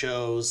of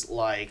shows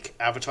like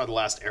Avatar: The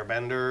Last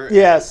Airbender,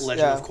 and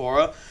Legend of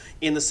Korra,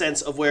 in the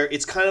sense of where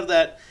it's kind of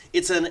that.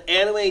 It's an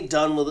anime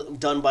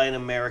done by an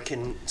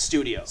American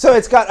studio. So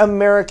it's got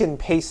American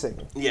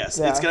pacing. Yes,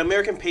 it's got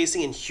American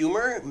pacing and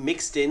humor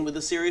mixed in with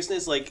the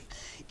seriousness. Like,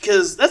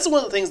 because that's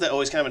one of the things that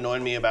always kind of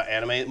annoyed me about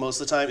anime most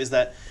of the time is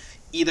that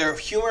either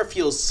humor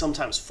feels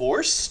sometimes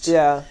forced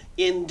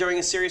during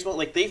a serious moment.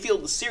 Like, they feel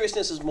the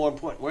seriousness is more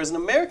important. Whereas in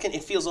American,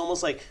 it feels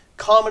almost like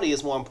comedy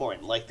is more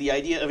important. Like, the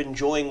idea of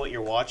enjoying what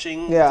you're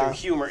watching through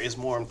humor is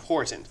more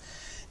important.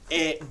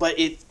 But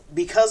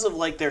because of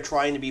like they're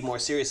trying to be more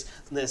serious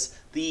than this,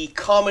 the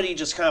comedy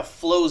just kind of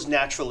flows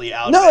naturally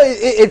out. No,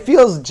 it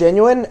feels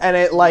genuine, and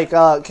it like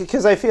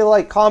because I feel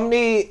like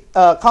comedy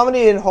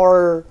and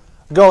horror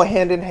go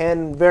hand in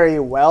hand very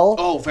well.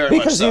 Oh, very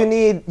much so.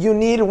 Because you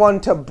need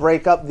one to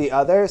break up the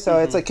other. So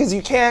it's like because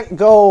you can't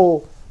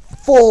go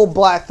full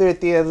black through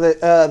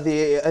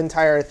the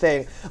entire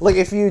thing. Like,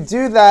 if you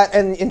do that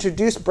and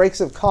introduce breaks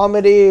of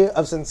comedy,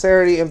 of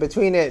sincerity in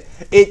between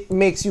it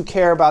makes you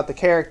care about the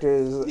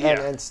characters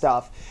and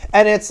stuff.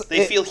 And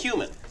they feel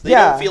human. They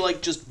don't feel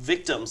like just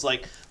victims.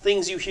 Like,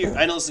 things you hear,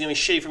 I know this is going to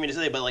be shitty for me to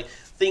say, but like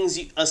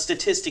a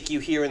statistic you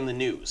hear in the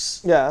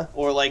news. Yeah.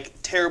 Or like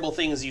terrible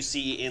things you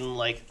see in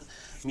like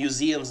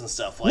museums and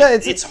stuff.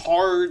 Like, it's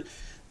hard.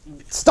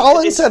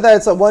 Stalin said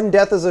that one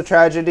death is a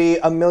tragedy,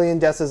 a million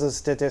deaths is a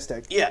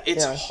statistic. Yeah,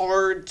 it's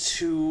hard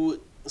to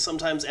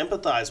sometimes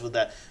empathize with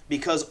that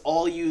because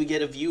all you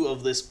get a view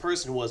of this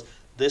person was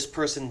this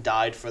person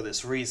died for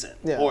this reason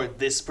or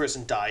this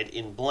person died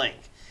in blank.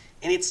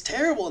 And it's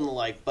terrible and the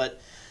like,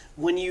 but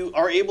when you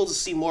are able to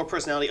see more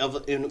personality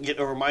and get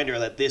a reminder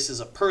that this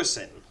is a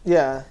person,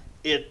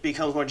 it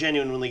becomes more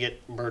genuine when they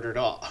get murdered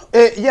off.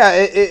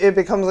 It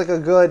becomes like a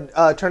good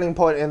turning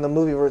point in the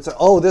movie where it's like,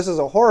 oh, this is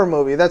a horror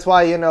movie. That's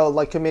why,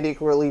 like, comedic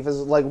relief is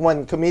like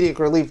when comedic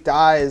relief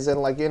dies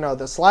and, like,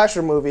 the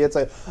slasher movie, it's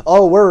like,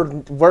 oh,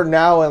 we're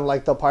now in,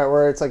 like, the part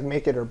where it's like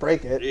make it or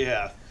break it.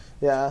 Yeah.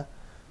 Yeah.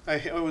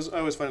 I always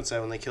find it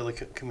sad when they kill a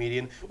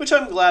comedian, which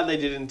I'm glad they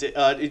didn't.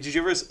 Did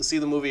you ever see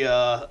the movie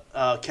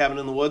Cabin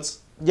in the Woods?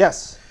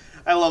 Yes.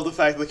 I love the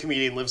fact that the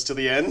comedian lives to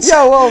the end.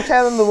 Yeah, well,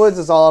 Cabin in the Woods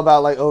is all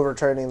about, like,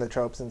 overturning the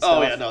tropes and stuff.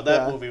 Oh, yeah, no,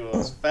 that movie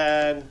was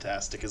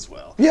fantastic as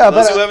well. Yeah,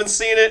 those who haven't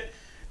seen it,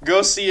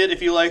 go see it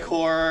if you like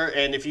horror,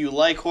 and if you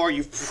like horror,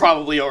 you've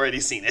probably already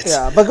seen it.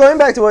 Yeah, but going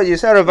back to what you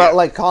said about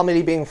like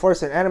comedy being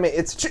forced in anime,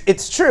 it's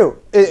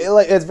true.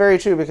 It's very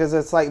true because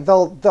it's like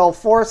they'll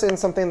force in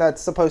something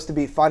that's supposed to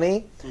be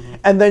funny,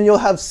 and then you'll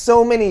have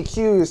so many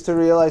cues to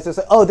realize this.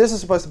 Like, oh, this is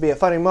supposed to be a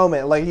funny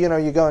moment. Like you go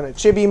into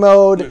chibi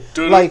mode,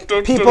 like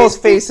people's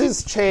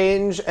faces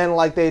change and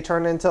like they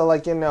turn into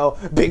like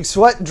big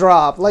sweat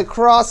drop, like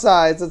cross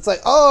eyes. It's like,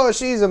 oh,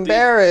 she's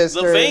embarrassed.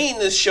 The vein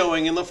is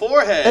showing in the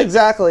forehead.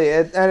 Exactly.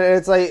 And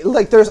it's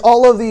like there's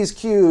all of these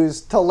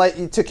cues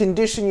to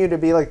condition you to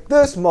be like,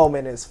 this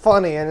moment is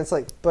funny, and it's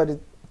like, but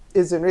it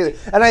isn't really.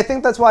 And I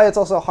think that's why it's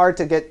also hard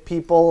to get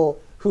people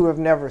who have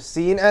never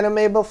seen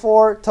anime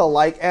before to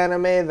like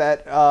anime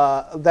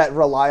that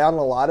rely on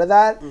a lot of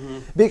that,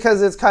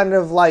 because it's kind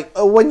of like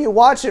when you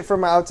watch it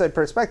from an outside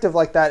perspective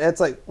like that, it's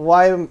like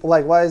why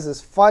is this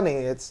funny?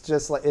 It's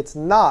just like it's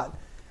not.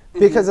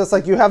 Because it's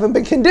like you haven't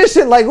been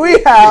conditioned like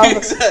we have.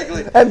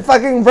 Exactly. And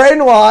fucking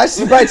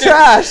brainwashed by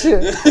trash.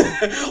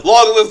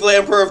 Long live the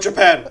Emperor of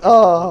Japan.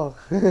 Oh.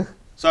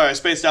 Sorry, I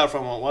spaced out for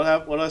a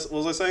moment. What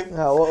was I saying?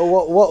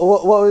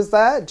 What was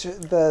that?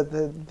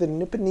 The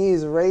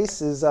Nipponese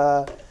race is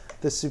the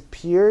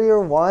superior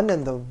one,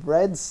 and the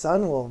red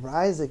sun will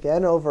rise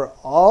again over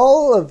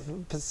all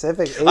of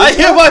Pacific Asia. I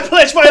hereby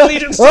pledge my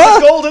allegiance to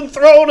the golden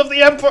throne of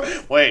the Emperor.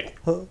 Wait,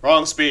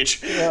 wrong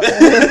speech.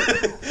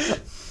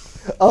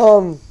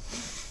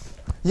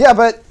 Yeah,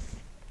 but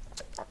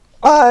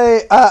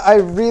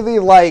I really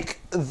like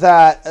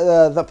that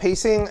the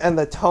pacing and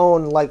the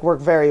tone like work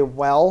very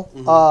well.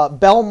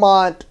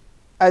 Belmont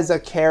as a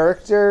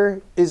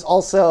character is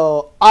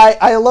also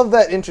I love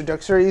that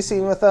introductory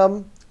scene with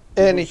him,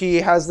 and he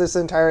has this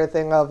entire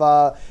thing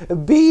of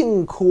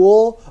being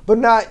cool, but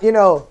not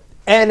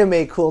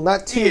anime cool,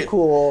 not too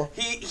cool.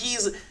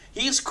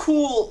 He's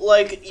cool,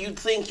 like you'd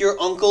think your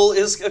uncle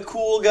is a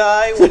cool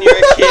guy when you're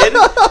a kid,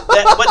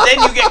 but then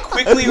you get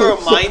quickly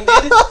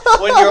reminded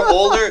when you're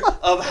older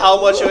of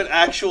how much of an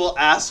actual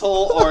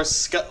asshole or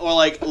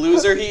like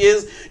loser he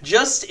is.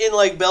 Just in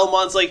like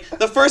Belmont's, like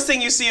the first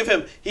thing you see of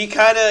him, he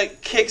kind of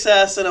kicks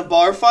ass in a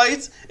bar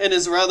fight and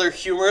is rather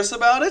humorous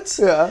about it.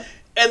 Yeah.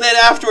 And then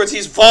afterwards,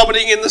 he's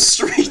vomiting in the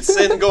streets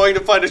and going to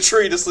find a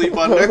tree to sleep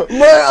under.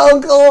 My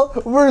uncle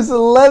wears a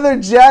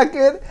leather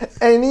jacket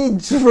and he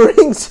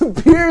drinks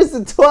beers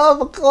at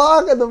 12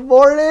 o'clock in the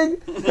morning.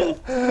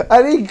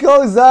 And he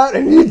goes out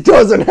and he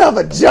doesn't have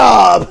a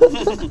job. Am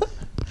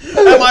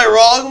I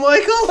wrong,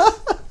 Michael?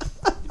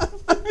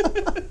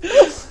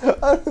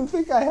 I don't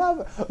think I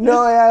have.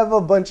 No, I have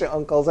a bunch of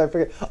uncles. I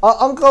forget.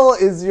 Uncle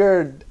is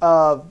your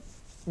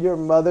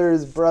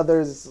mother's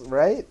brother's,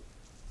 right?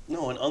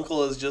 No, an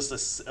uncle is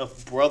just a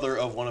brother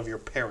of one of your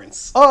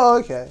parents. Oh,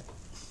 okay.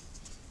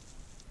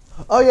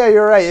 Oh, yeah,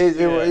 you're right.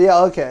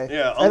 Yeah, okay.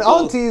 Yeah, and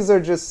aunties are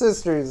just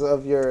sisters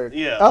of your...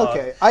 Yeah.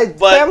 Okay.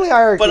 Family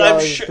hierarchy.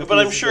 But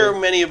I'm sure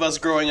many of us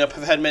growing up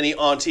have had many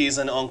aunties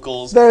and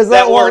uncles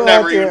that were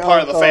never even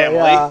part of the family.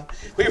 Yeah.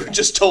 We were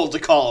just told to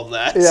call them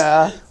that.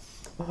 Yeah.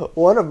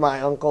 One of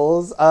my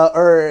uncles,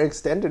 or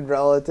extended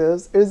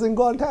relatives, is in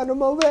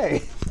Guantanamo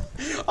Bay.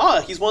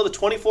 He's one of the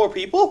 24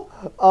 people?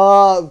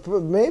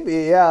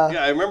 Maybe, yeah.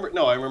 Yeah, I remember. I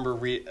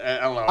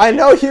don't know. I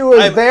know he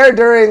was there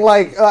during,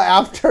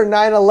 after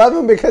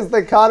 9/11 because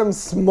they caught him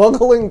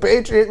smuggling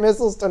Patriot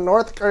missiles to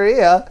North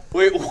Korea.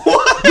 Wait,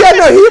 what? Yeah,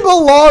 no, he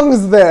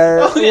belongs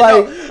there.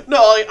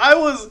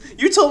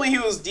 You told me he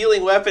was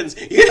dealing weapons.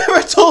 You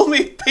never told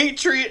me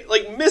Patriot,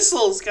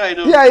 missiles, kind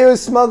of. Yeah, he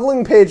was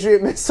smuggling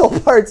Patriot missile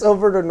parts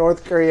over to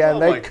North Korea,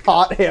 and they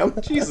caught him.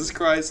 Jesus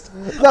Christ.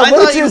 And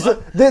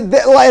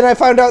I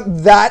found out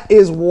that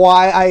is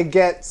why I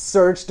get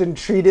searched and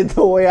treated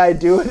the way I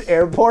do at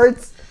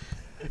airports.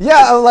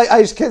 Yeah,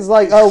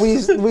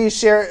 we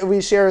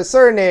share a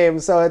surname,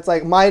 so it's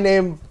like my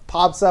name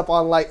pops up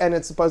on and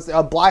it's supposed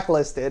to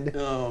blacklisted.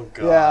 Oh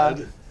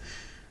God.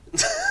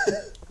 Yeah.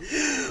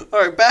 All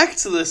right, back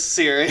to this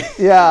series.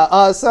 Yeah.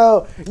 All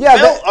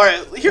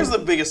right. Here's the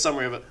biggest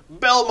summary of it.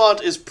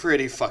 Belmont is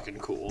pretty fucking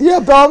cool. Yeah,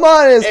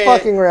 Belmont is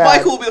fucking rad.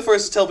 Michael will be the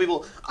first to tell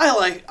people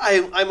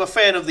I'm a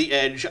fan of the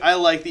edge. I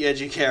like the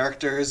edgy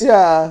characters.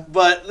 Yeah.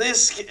 But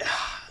this,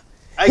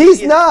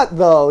 He's not,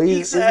 though.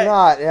 He's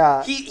not,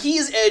 yeah. He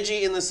is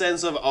edgy in the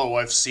sense of, oh,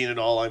 I've seen it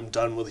all, I'm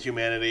done with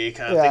humanity,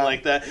 kind of thing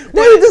like that. But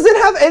no, he doesn't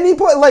have any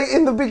point. Like,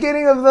 in the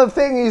beginning of the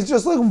thing, he's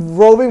just, like,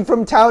 roving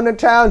from town to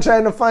town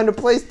trying to find a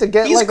place to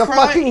get, a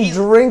fucking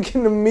drink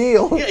and a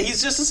meal. Yeah,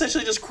 he's just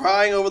essentially just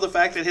crying over the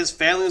fact that his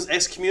family was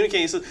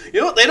excommunicated. He says, you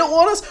know what, they don't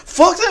want us?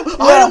 Fuck them!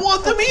 Yeah. I don't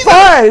want them either!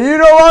 Fine, you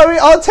know what,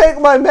 I'll take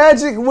my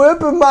magic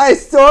whip and my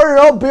sword and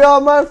I'll be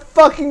on my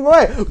fucking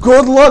way.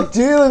 Good luck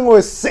dealing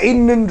with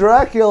Satan and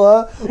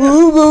Dracula.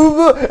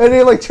 Yeah. And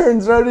he like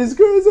turns around and he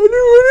goes, I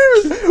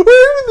knew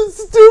what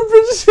this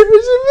stupid.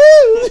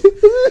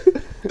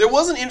 There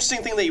was an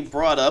interesting thing that you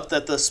brought up,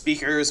 that the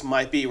speakers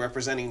might be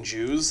representing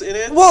Jews in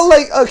it. Well,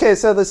 okay,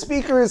 so the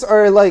speakers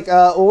are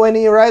when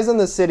he arrives in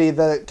the city,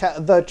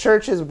 the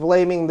church is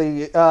blaming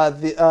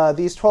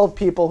these 12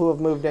 people who have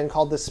moved in,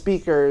 called the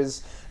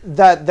speakers,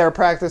 that they're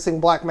practicing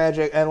black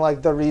magic, and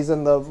the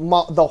reason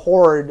the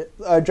horde,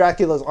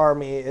 Dracula's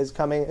army, is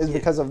coming is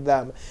because of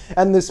them.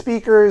 And the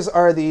speakers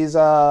are these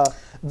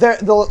they're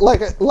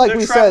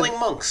traveling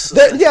monks.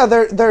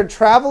 They're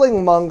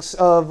traveling monks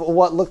of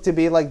what look to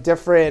be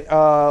different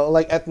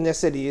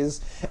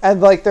ethnicities,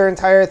 and their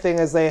entire thing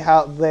is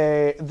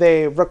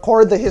they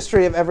record the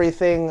history of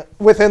everything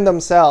within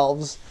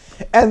themselves.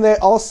 And they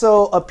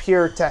also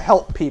appear to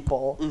help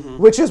people,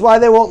 which is why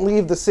they won't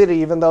leave the city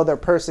even though they're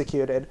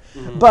persecuted.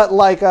 But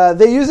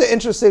they use an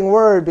interesting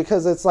word,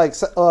 because it's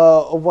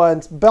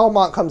once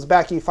Belmont comes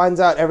back, he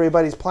finds out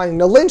everybody's planning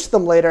to lynch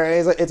them later, and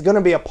he's like, it's going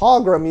to be a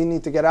pogrom, you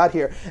need to get out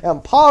here.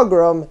 And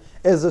pogrom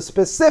is a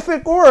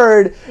specific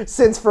word,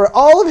 since for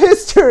all of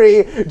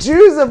history,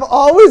 Jews have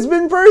always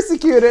been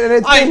persecuted.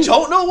 And I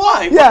don't know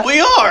why, but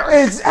we are.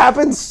 It's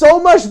happened so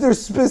much,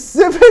 there's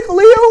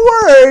specifically a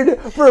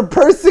word for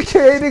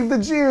persecuting the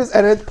Jews,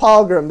 and it's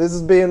pogrom. This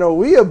is being a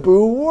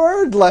weeaboo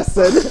word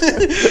lesson.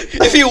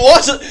 If you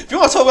want to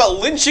talk about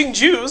lynching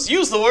Jews,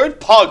 use the word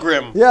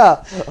pogrom.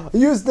 Yeah,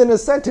 used in a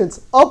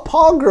sentence. A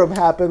pogrom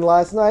happened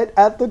last night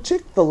at the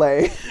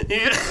Chick-fil-A.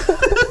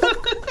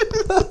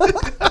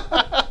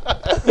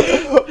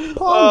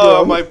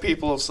 Oh, my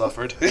people have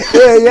suffered.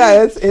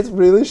 It's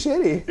really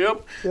shitty.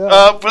 Yep.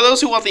 Yeah. For those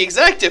who want the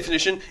exact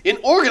definition, an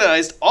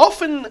organized,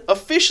 often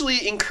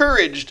officially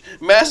encouraged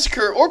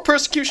massacre or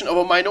persecution of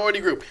a minority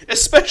group,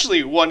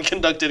 especially one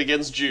conducted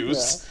against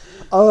Jews.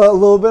 Yeah. A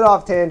little bit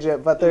off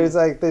tangent, but there's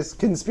this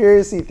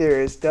conspiracy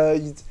theorist.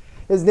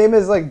 His name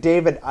is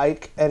David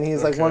Icke, and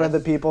he's one of the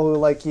people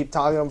who keep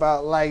talking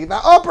about the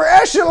upper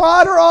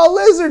echelon are all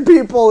lizard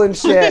people and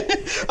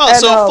shit.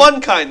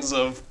 Fun kinds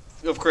of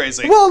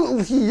crazy. Well,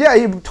 yeah,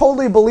 he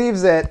totally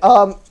believes it.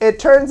 It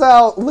turns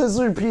out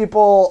lizard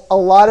people, a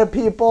lot of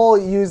people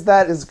use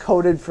that as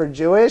coded for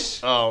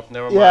Jewish. Oh,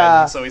 never mind.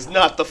 Yeah. So he's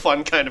not the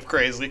fun kind of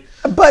crazy.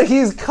 But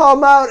he's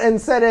come out and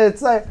said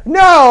it's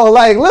no,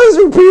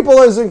 lizard people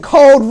isn't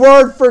code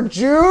word for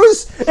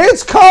Jews.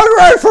 It's code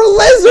word for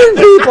lizard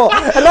people.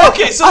 And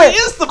he is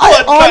the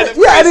fun kind of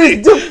crazy. Yeah, and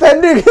he's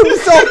defending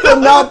himself for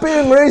not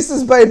being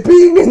racist by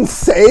being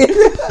insane.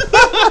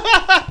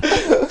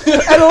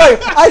 And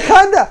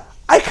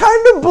I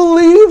kind of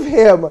believe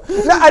him.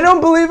 Now, I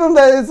don't believe him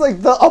that it's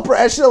the upper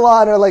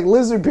echelon or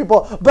lizard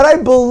people, but I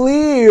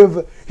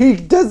believe he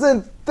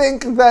doesn't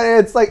think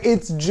that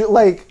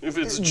if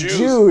it's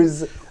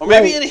Jews. Or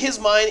maybe in his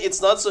mind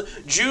it's not so.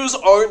 Jews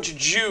aren't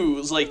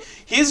Jews.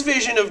 His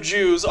vision of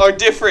Jews are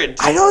different.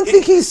 I don't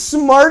think he's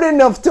smart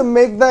enough to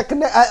make that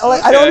connection.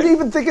 I don't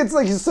even think it's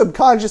his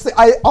subconscious thing.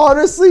 I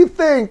honestly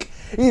think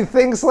he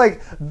thinks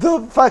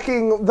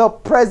the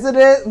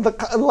president,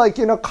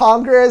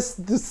 Congress,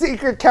 the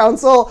secret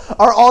council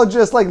are all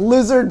just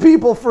lizard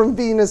people from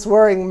Venus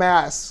wearing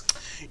masks.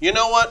 You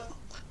know what?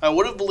 I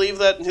would have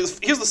believed that.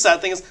 Here's the sad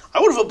thing is, I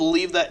would have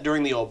believed that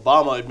during the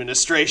Obama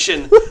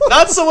administration.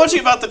 Not so much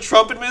about the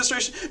Trump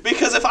administration,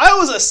 because if I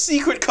was a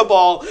secret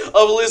cabal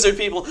of lizard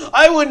people,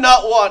 I would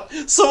not want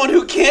someone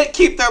who can't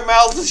keep their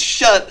mouths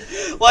shut.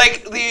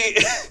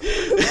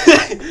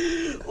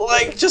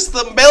 Just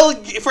the Mel,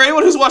 for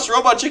anyone who's watched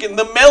Robot Chicken,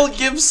 the Mel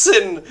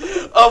Gibson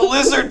of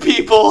lizard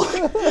people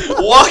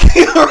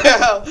walking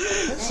around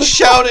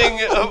shouting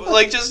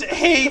just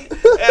hate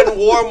and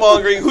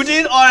warmongering, who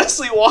didn't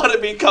honestly want to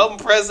become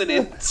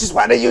president. Just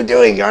what are you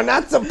doing? You're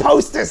not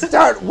supposed to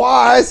start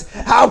wars.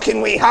 How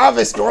can we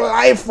harvest your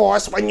life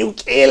force when you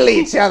kill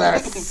each other?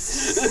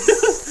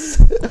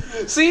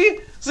 See?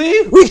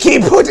 We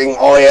keep putting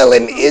oil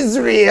in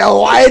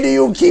Israel. Why do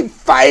you keep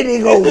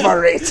fighting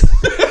over it?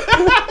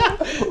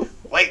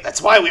 Wait,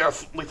 that's why we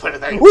put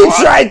it there. We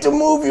tried to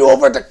move you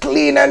over to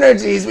clean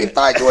energies. We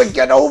thought you would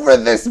get over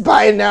this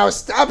by now.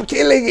 Stop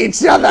killing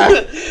each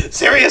other.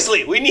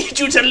 Seriously, we need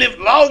you to live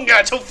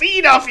longer to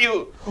feed off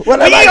you. We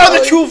are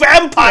the true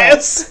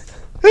vampires.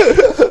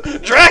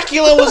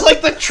 Dracula was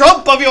like the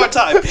Trump of your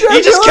time.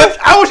 He just kept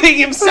outing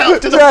himself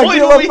to the point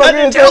where we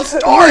had to tell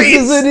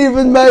stories. This isn't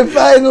even my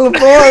final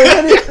form.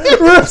 And he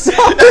rips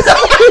off his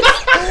eyes.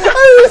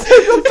 I was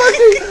like a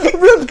fucking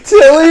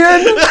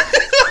reptilian.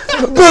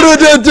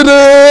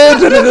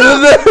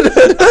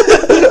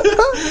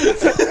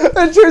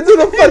 and turns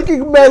into a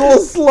fucking metal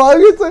slug.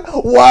 It's like,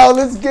 wow,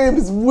 this game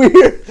is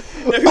weird.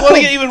 If you want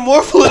to get even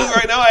more political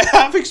right now, I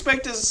half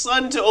expect his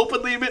son to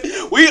openly admit,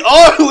 we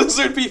are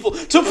lizard people,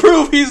 to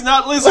prove he's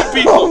not lizard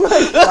people. Oh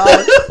my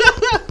god.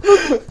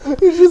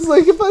 He's just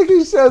like, if I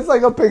can show, it's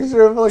like a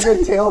picture of like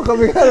a tail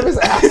coming out of his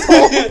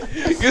asshole.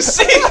 You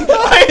see,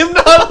 I am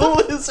not a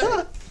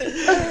lizard.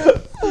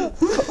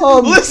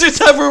 Lizards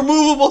have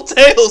removable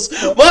tails.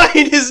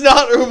 Mine is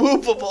not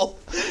removable.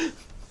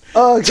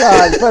 Oh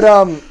god, but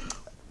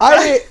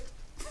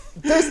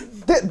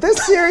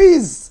this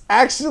series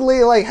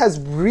actually like has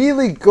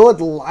really good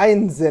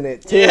lines in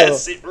it too.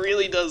 Yes, it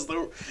really does.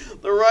 The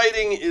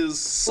writing is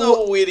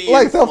so witty.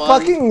 Like and the fun.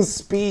 fucking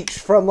speech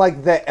from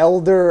like the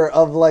elder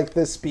of like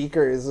the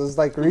speakers is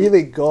like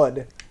really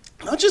good.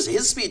 Not just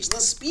his speech, the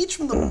speech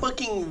from the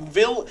fucking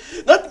villain.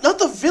 Not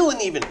the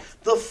villain even.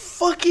 The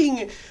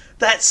fucking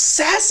that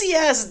sassy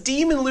ass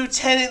demon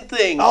lieutenant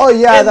thing. Oh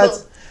yeah,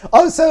 that's.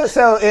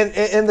 So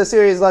in the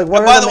series, like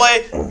one. And by the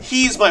way,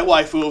 he's my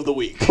waifu of the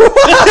week.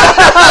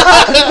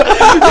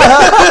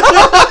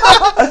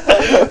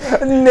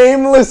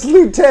 Nameless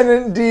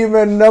Lieutenant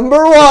Demon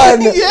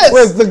 #1 yes.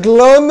 with the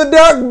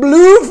glow-in-the-dark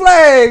blue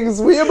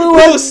flags. Weeaboo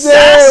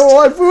Wednesday,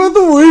 waifu of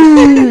the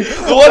week.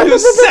 The one who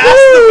sassed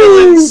the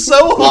villain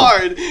so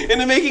hard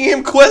into making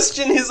him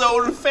question his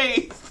own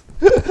faith.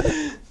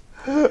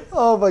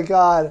 Oh my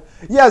god.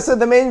 Yeah, so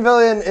the main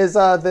villain is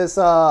a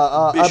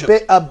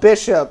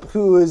bishop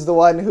who is the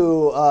one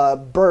who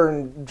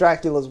burned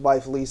Dracula's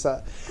wife,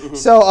 Lisa. Mm-hmm.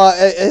 So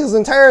his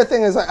entire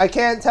thing is I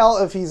can't tell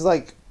if he's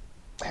like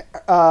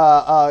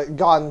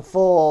gone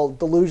full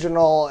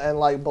delusional and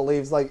like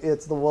believes like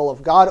it's the will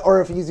of God, or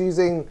if he's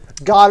using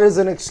God as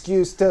an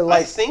excuse to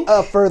like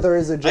further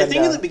his agenda. I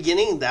think in the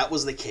beginning that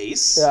was the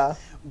case. Yeah.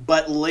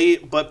 But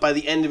by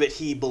the end of it,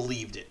 he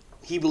believed it.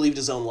 He believed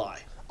his own lie.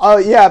 Oh,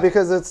 yeah,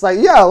 because it's like,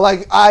 yeah,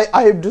 like,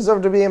 I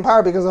deserve to be in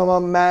power because I'm a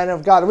man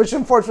of God, which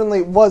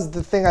unfortunately was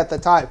the thing at the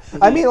time.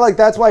 Mm-hmm. I mean, like,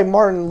 that's why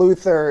Martin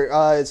Luther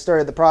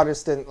started the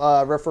Protestant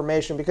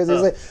Reformation, because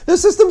he's like, the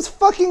system's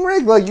fucking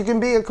rigged. Like, you can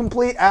be a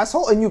complete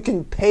asshole and you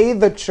can pay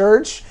the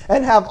church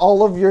and have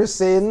all of your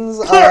sins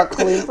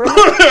clean from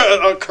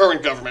Our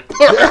current government.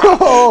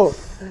 Oh.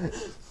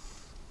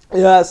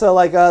 Yeah, so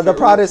like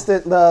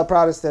the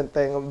Protestant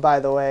thing, by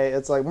the way,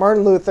 it's like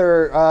Martin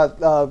Luther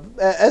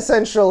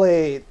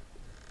essentially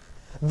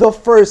the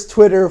first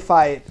Twitter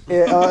fight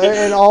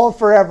in all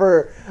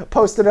forever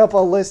posted up a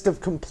list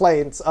of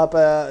complaints up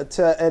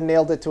and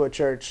nailed it to a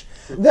church.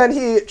 Then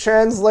he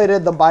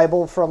translated the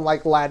Bible from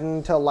like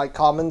Latin to like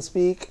common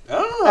speak.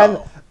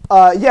 Oh.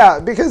 And yeah,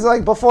 because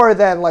like before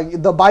then,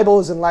 like the Bible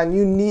was in Latin,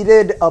 you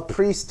needed a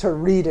priest to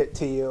read it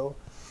to you.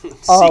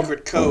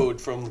 Secret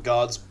code from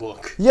God's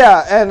book.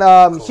 Yeah,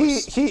 and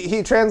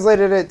he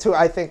translated it to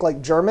I think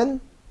like German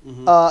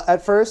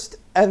at first,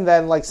 and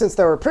then like since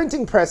there were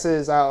printing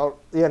presses out,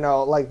 you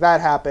know, like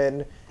that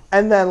happened,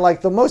 and then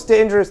like the most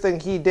dangerous thing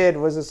he did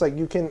was it's like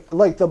you can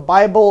like the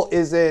Bible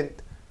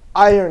isn't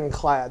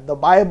ironclad. The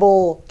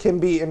Bible can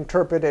be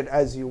interpreted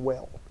as you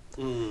will,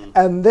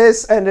 and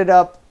this ended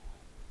up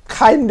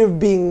kind of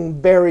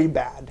being very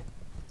bad.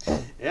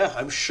 Yeah,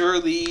 I'm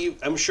sure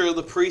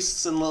the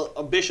priests and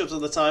the bishops at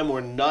the time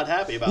were not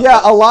happy about that.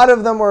 Yeah, a lot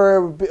of them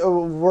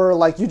were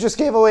like, you just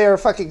gave away our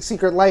fucking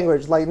secret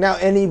language. Like, now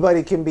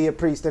anybody can be a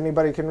priest.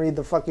 Anybody can read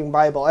the fucking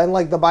Bible. And,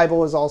 like, the Bible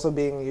was also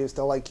being used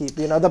to, like, keep,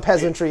 you know, the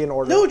peasantry in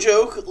order. No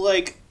joke,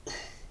 like,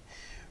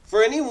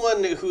 for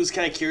anyone who's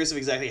kind of curious of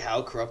exactly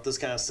how corrupt this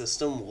kind of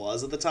system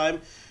was at the time,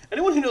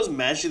 anyone who knows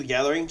Magic the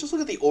Gathering, just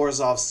look at the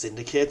Orzhov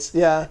Syndicate.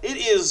 Yeah. It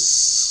is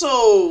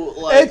so,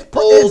 like,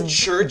 old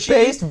churchy.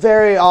 Based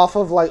very off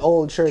of, like,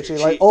 old churchy.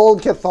 Like,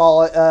 old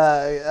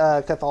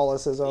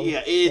Catholicism.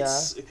 Yeah,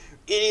 it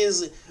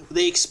is,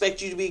 they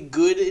expect you to be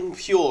good and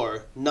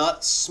pure,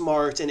 not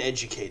smart and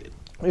educated.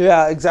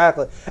 Yeah,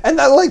 exactly. And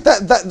that like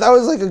that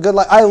was like a good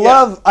like I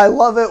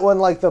love it when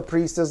like the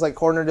priest is like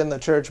cornered in the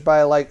church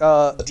by like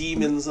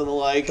demons and the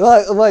like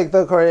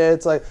the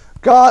it's like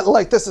God,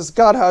 like, this is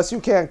God house,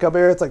 you can't come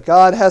here. It's like,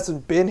 God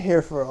hasn't been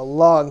here for a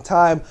long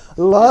time.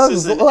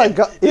 Love's like,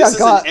 this is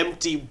an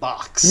empty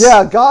box.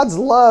 Yeah, God's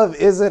love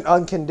isn't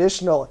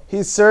unconditional.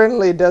 He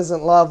certainly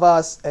doesn't love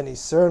us, and he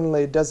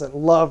certainly doesn't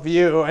love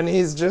you. And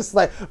he's just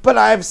like, but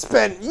I've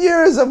spent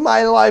years of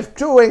my life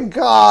doing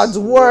God's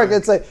work.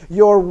 It's like,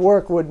 your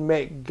work would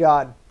make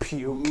God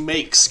puke.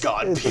 Makes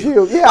God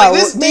puke. Yeah, like,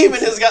 this demon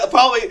has got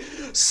probably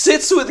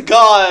sits with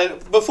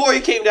God before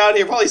he came down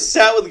here. Probably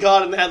sat with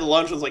God and had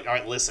lunch. Was like, all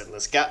right, listen,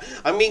 this guy.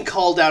 I'm being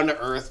called down to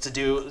Earth to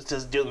do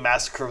the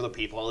massacre of the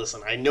people.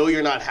 Listen, I know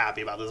you're not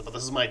happy about this, but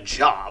this is my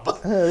job.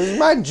 This is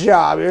my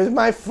job. Here's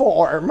my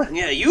form.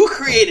 Yeah, you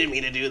created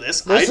me to do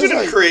this. I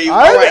didn't create you.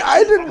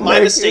 I didn't. My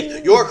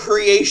mistake. Your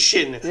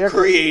creation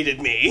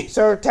created me.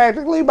 So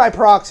technically, by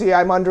proxy,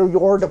 I'm under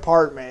your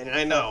department.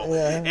 I know.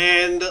 Yeah.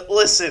 And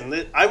listen,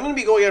 I'm going to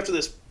be going after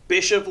this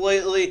bishop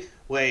lately.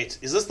 Wait,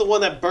 is this the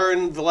one that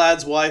burned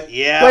Vlad's wife?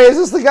 Yeah. Wait, is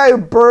this the guy who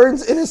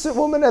burns innocent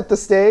women at the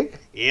stake?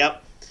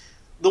 Yep.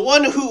 The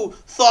one who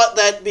thought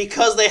that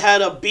because they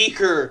had a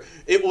beaker,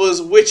 it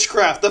was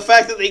witchcraft. The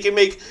fact that they can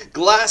make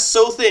glass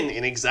so thin,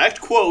 an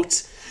exact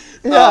quote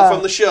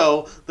from the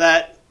show,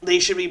 that they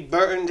should be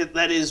burned,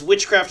 that is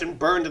witchcraft and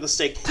burned at the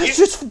stake. That's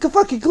just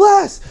fucking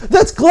glass.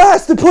 That's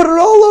glass. They put it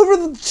all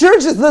over the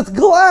churches. That's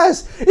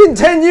glass. In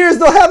 10 years,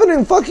 they'll have it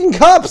in fucking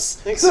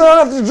cups. So they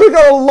don't have to drink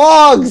out of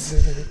logs.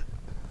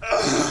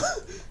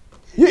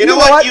 You know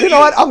what? You know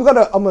what? I'm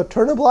gonna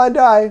turn a blind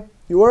eye.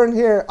 You weren't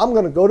here. I'm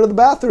gonna go to the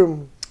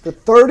bathroom for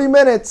 30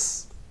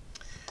 minutes.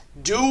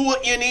 Do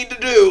what you need to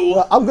do.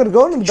 Well, I'm gonna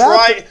go to the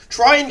bathroom.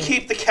 Try and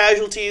keep the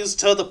casualties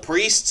to the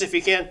priests if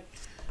you can.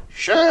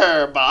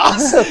 Sure,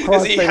 boss.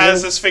 As he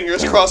has his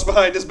fingers crossed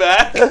behind his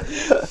back. But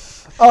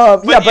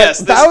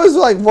that was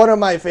like one of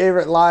my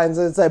favorite lines.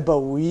 It's like, but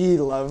we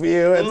love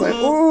you. It's like,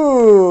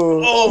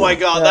 ooh. Oh my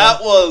god,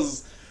 it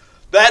was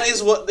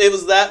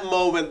that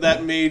moment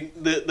that made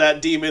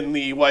that demon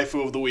the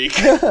waifu of the week.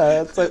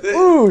 It's like,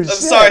 ooh, I'm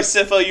sorry,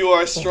 Sypha, you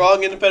are a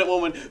strong, independent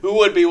woman who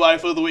would be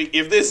waifu of the week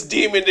if this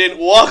demon didn't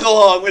walk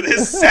along with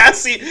his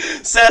sassy,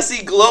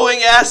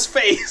 glowing-ass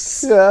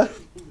face. Yeah.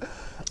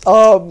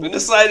 And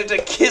decided to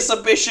kiss a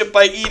bishop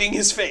by eating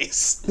his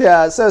face.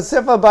 Yeah, so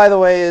Sypha, by the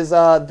way, is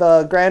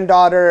the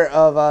granddaughter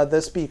of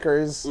the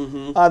Speaker's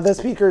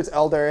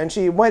elder, and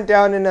she went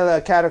down into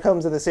the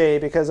catacombs of the city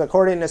because,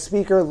 according to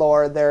Speaker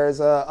lore, there's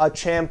a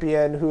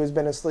champion who has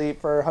been asleep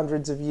for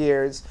hundreds of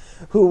years,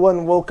 who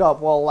when woke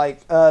up will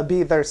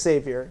be their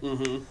savior.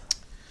 Mm-hmm.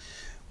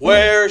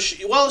 Where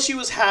she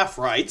was half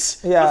right.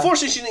 Yeah.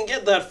 Unfortunately, she didn't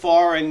get that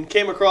far and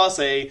came across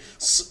the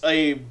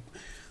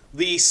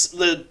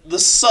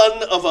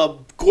son of a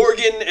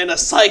Gorgon and a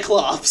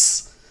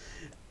Cyclops.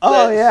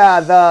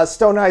 The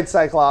Stone-eyed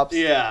Cyclops.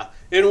 Yeah,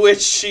 in which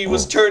she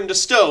was turned to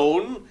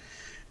stone,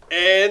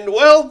 and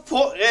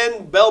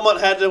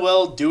Belmont had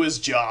to do his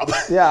job.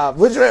 Yeah,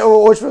 which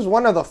was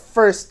one of the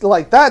first.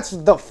 That's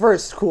the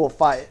first cool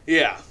fight.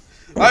 Yeah.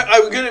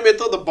 I'm gonna admit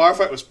though, the bar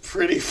fight was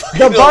pretty fucking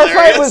hilarious. The bar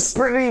fight was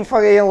pretty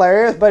fucking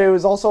hilarious, but it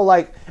was also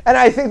and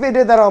I think they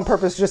did that on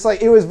purpose, just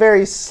it was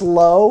very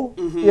slow,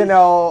 you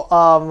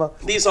know.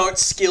 These aren't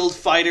skilled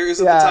fighters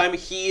at the time.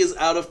 He is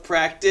out of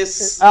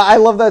practice. I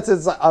love that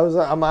since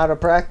I'm out of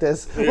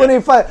practice. Yeah. When he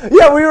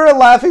we were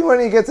laughing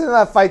when he gets into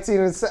that fight scene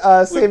and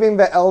saving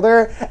the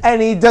elder,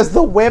 and he does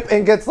the whip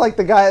and gets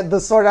the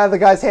sword out of the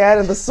guy's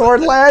hand, and the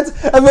sword lands,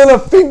 and then a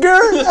finger,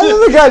 and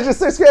then the guy just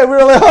starts screaming. We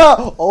were like,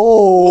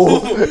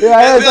 oh.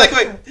 Yeah,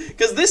 wait,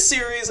 because this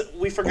series,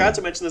 we forgot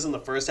to mention this in the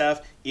first half,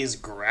 is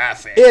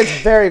graphic. It's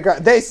very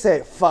graphic. They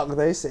say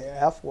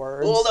F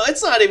words. Well, no,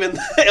 it's not even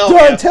that.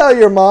 Don't tell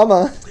your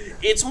mama.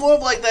 It's more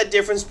of that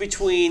difference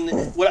between...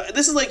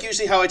 this is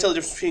usually how I tell the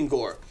difference between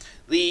gore.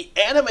 The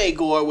anime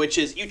gore, which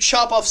is you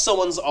chop off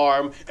someone's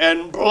arm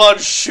and blood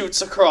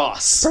shoots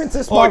across.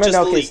 Princess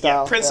Mononoke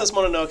style. Yeah, Princess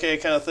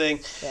Mononoke kind of thing.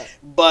 Yeah.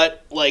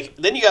 But,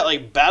 then you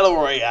got, Battle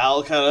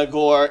Royale kind of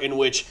gore in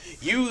which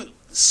you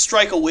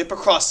strike a whip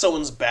across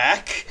someone's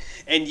back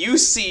and you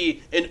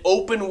see an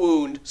open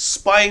wound,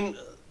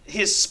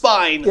 his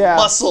spine,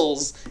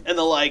 muscles, and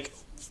the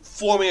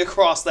forming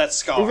across that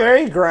scar.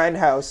 Very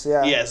Grindhouse,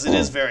 yeah. Yes, it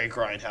is very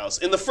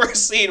Grindhouse. In the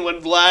first scene, when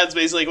Vlad's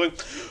basically going,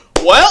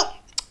 well,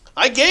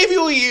 I gave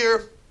you a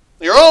year.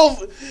 You're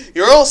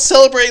all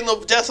celebrating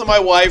the death of my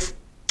wife.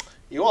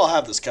 You all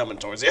have this coming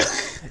towards you.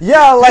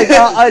 Yeah, a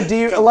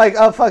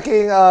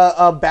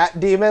bat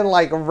demon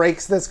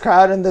rakes this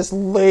crowd, and this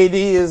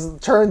lady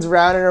turns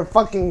around and her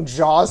fucking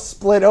jaw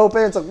split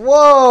open. It's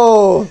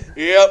whoa.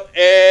 Yep,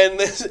 and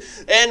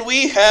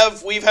we've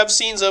have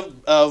scenes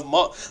of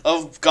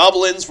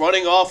goblins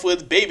running off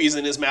with babies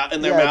in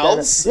their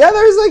mouths. Yeah,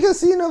 there's a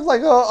scene of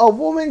a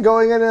woman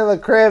going into the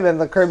crib, and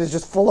the crib is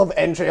just full of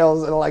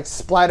entrails and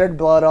splattered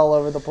blood all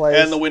over the place.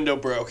 And the window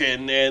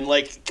broken, and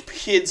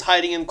kids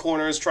hiding in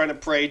corners trying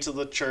to pray to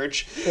the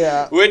church.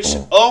 Yeah. Which,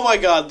 oh my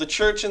god, the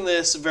church in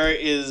this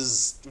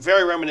is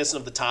very reminiscent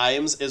of the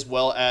times, as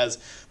well as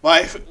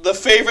the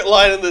favorite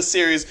line in this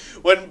series,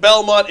 when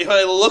Belmont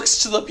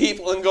looks to the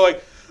people and going,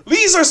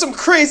 these are some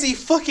crazy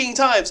fucking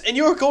times, and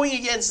you're going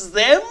against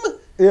them?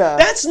 Yeah.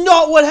 That's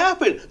not what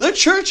happened. The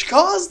church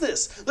caused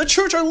this. The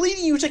church are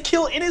leading you to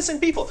kill innocent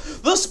people.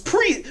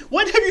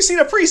 When have you seen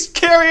a priest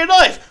carry a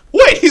knife?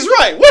 Wait, he's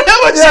right. When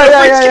have I seen a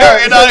priest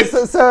carry a knife?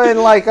 So in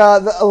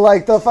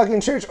the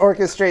fucking church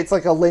orchestrates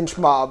a lynch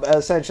mob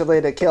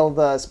essentially to kill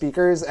the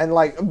speakers, and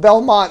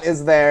Belmont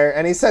is there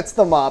and he sets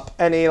them up,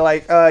 and he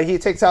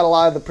takes out a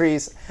lot of the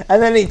priests,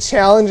 and then he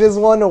challenges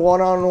one to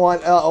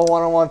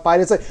one-on-one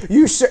fight. It's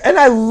you sure, and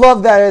I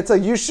love that. It's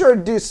you sure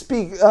do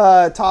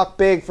talk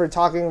big for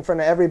talking in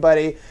front of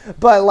everybody,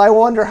 but I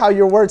wonder how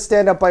your words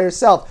stand up by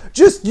yourself.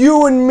 Just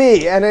you and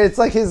me, and it's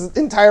his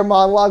entire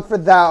monologue for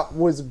that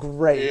was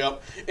great.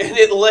 Yep. And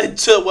it led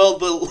to,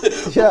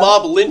 the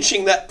mob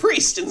lynching that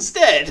priest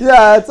instead.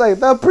 Yeah, it's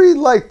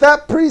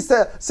that priest,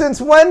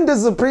 since when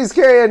does a priest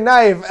carry a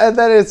knife? And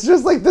then it's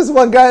just this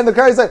one guy in the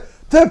car, he's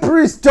that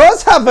priest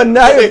does have a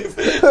knife.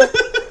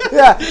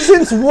 Yeah,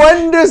 since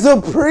when does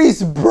a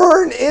priest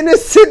burn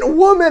innocent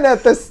woman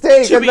at the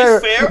stake? To be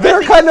fair,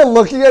 they're kind of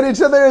looking at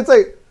each other, it's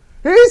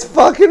He's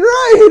fucking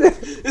right.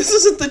 This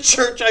isn't the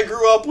church I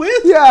grew up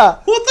with. Yeah.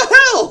 What the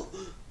hell?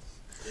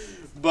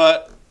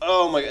 But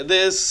oh my god,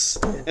 this,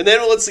 and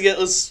then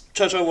let's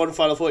touch on one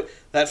final point.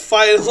 That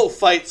final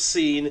fight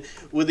scene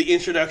with the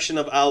introduction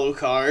of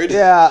Alucard.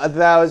 Yeah,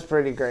 that was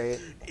pretty great.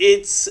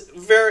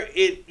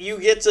 You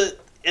get to,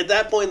 at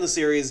that point in the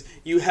series,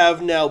 you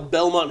have now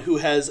Belmont who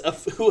has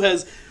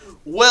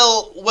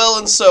well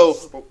and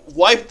so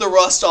wiped the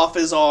rust off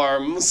his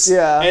arms,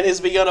 and has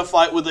begun a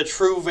fight with a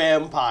true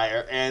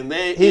vampire, and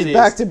he's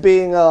back to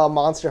being a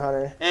monster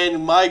hunter.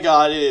 And my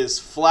god, it is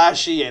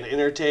flashy and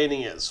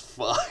entertaining as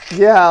fuck.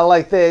 Yeah,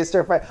 like they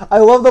start fighting. I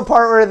love the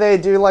part where they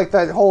do like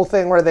that whole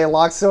thing where they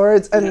lock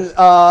swords, and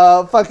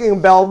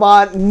fucking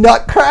Belmont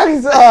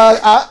nutcracks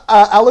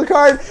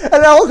Alucard,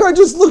 and Alucard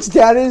just looks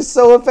down and is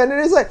so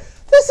offended. He's like,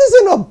 this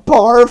isn't a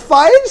bar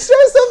fight. It's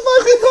just a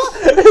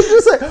fucking... It's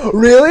just like,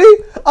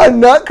 really? A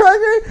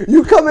nutcracker?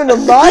 You come into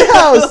my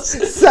house,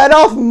 set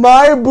off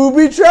my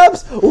booby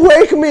traps,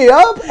 wake me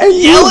up, and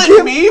yell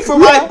at me for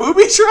my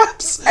booby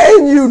traps?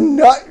 And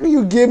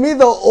you give me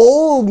the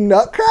old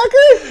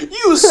nutcracker?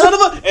 You son of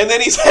a... And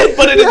then he's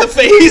headbutted in the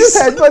face. He just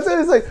headbutts it.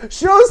 He's like,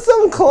 show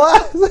some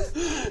class.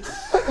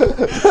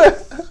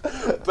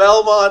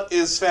 Belmont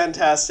is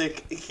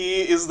fantastic.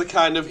 He is the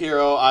kind of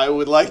hero I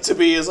would like to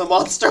be as a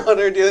monster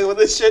hunter dealing with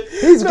this shit.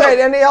 He's great,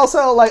 and he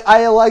also, like,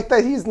 I like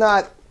that he's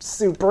not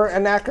super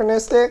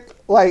anachronistic.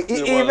 Like,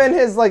 even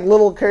his, like,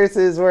 little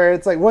curses where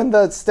it's like when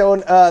the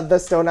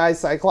Stone-Eye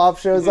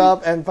Cyclops shows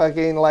up and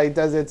fucking, like,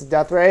 does its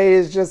death ray,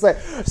 he's just like,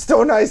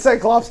 Stone-Eye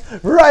Cyclops,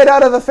 right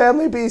out of the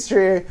family beast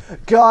tree.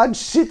 God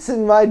shits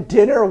in my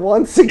dinner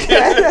once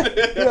again.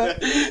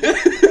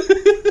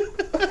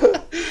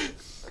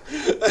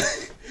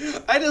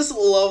 I just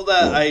love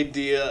that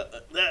idea.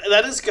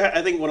 That is,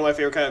 I think, one of my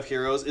favorite kind of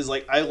heroes. Is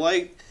like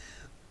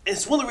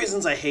it's one of the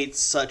reasons I hate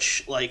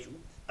such like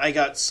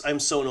I'm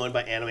so annoyed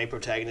by anime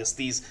protagonists.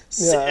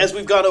 As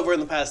we've gone over in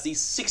the past,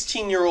 these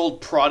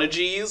 16-year-old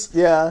prodigies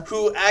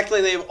who act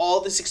like they have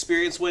all this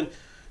experience when,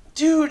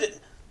 dude,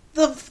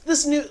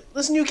 this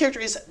new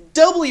character is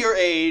double your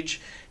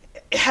age,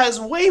 has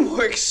way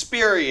more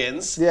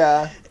experience,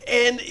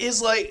 and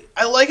is like,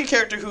 I like a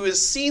character who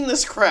has seen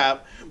this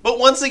crap, but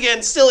once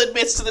again still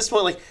admits to this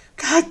point, like,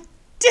 God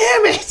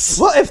damn it!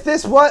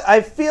 Well,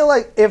 I feel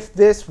like if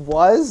this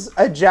was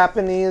a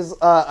Japanese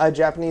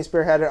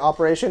spearheaded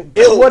operation,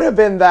 it would have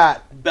been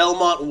that.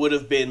 Belmont would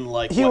have been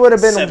like, he would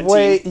have been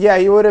 17?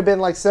 he would have been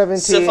like 17.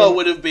 Sypha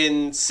would have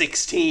been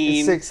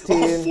 16.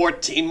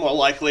 14 more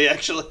likely,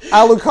 actually.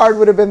 Alucard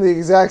would have been the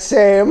exact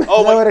same.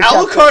 Oh my,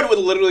 Alucard would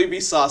literally be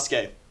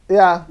Sasuke.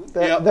 Yeah,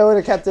 they would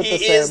have kept it the same.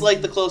 He is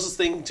like the closest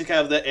thing to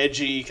kind of the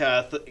edgy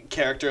kind of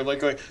character of like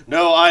going,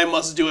 no, I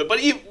must do it. But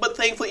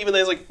thankfully, even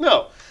then, he's like,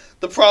 no.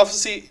 The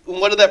prophecy,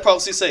 what did that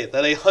prophecy say?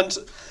 That a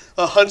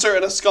hunter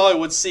and a scholar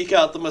would seek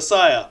out the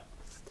Messiah.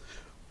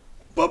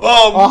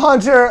 Ba-bum! A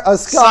hunter, a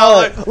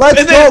scholar.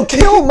 Let's go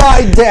kill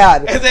my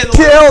dad! And then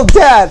kill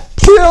dad!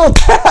 Kill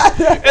dad!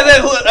 And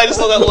then I just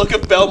love that look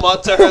of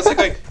Belmont to her. It's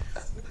like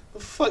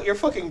fuck, your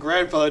fucking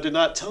grandfather did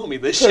not tell me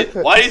this shit.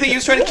 Why do you think he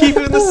was trying to keep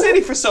it in the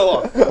city for so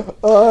long?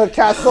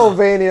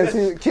 Castlevania,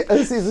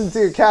 season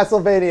 2,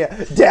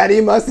 Castlevania.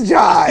 Daddy must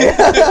die.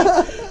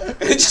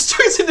 It just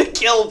turns into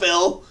Kill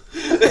Bill.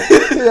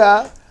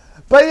 Yeah.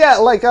 But yeah,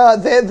 like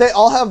they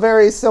all have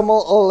very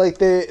similar, like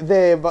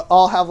they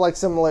all have like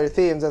similar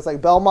themes. It's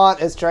like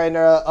Belmont is trying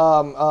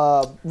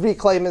to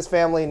reclaim his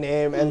family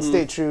name and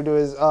stay true to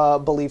his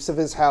beliefs of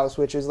his house,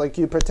 which is like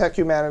you protect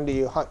humanity,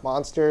 you hunt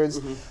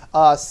monsters.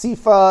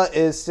 Sypha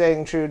is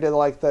staying true to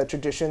like the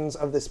traditions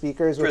of the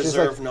speakers, which is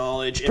like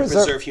knowledge and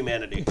preserve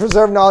humanity.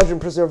 Preserve knowledge and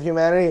preserve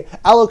humanity.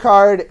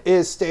 Alucard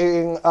is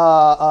staying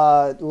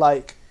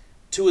like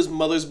to his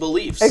mother's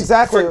beliefs.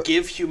 Exactly.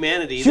 Forgive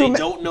humanity. They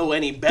don't know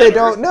any better. They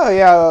don't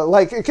know,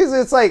 like, because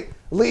it's like,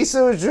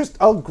 Lisa was just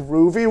a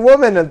groovy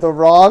woman at the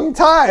wrong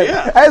time,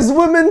 as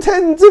women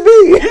tend to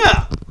be.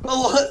 Yeah.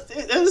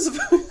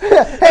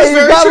 Hey,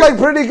 you got, like,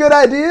 pretty good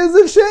ideas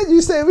and shit?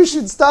 You say we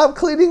should stop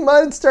cleaning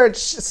mud and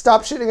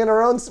stop shitting in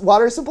our own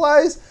water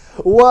supplies?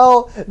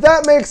 Well,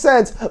 that makes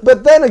sense.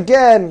 But then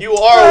again, you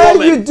are a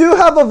woman. You do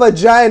have a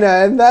vagina,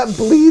 and that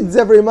bleeds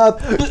every month.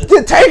 Take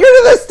her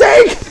to the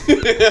stake!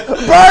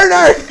 Burn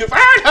her!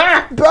 Burn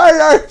her! Burn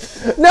her!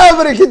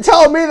 Nobody can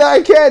tell me that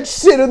I can't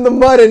shit in the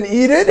mud and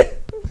eat it.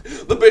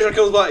 The bishop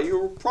comes by.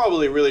 You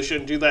probably really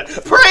shouldn't do that.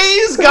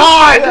 Praise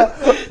God!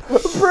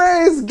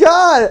 Praise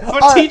God! For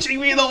teaching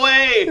me the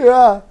way!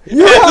 Yeah.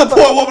 And the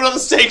poor woman on the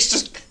stakes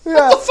just...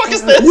 What the fuck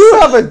is this? You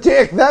have a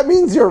dick. That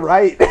means you're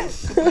right.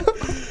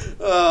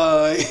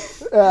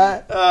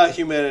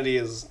 Humanity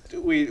is...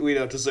 We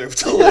don't deserve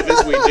to live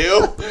as we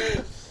do.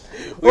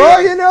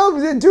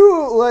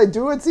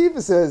 Do what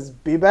Sypha says.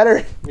 Be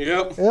better.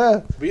 Yep.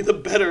 Yeah. Be the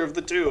better of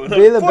the two. And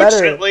be the better.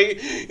 Unfortunately,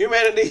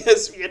 humanity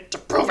has yet to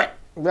prove it.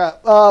 Yeah.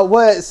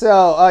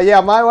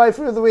 My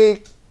waifu of the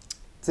week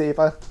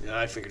Tifa. Yeah,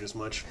 I figured as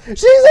much.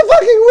 She's a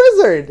fucking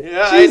wizard.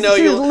 Yeah, I know.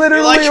 She's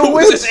literally like a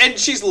wizard, and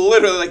she's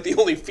literally like the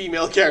only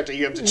female character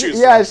you have to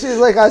choose from. She's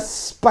like a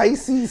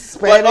spicy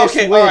Spanish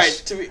witch. All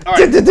right.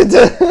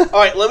 All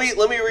right. Let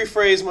me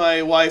rephrase my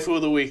waifu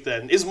of the week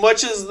then. As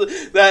much as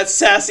that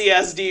sassy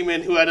ass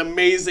demon who had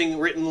amazing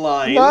written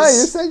lines. No,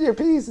 you said your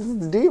piece. It's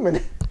the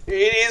demon.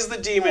 It is the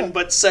demon,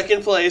 but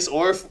second place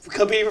or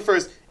competing for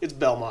first, it's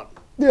Belmont.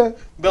 Yeah.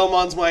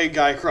 Belmont's my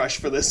guy crush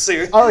for this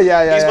series. Oh,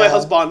 yeah. He's my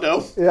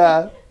husbando.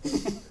 Yeah.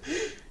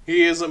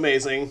 He is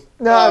amazing.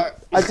 No,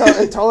 I'm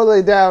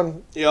totally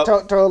down. Yep.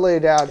 Totally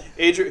down.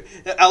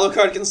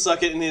 Alucard can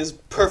suck it in his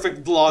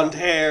perfect blonde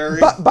hair.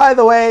 But, by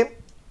the way,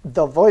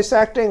 the voice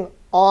acting,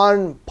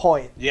 on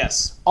point.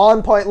 Yes.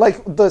 On point.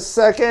 Like, the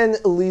second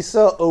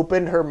Lisa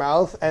opened her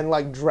mouth and,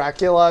 like,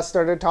 Dracula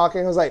started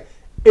talking, I was like,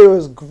 it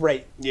was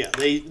great. Yeah,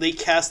 they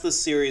cast this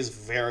series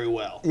very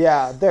well.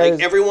 Yeah,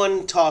 like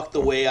everyone talked the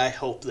way I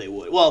hoped they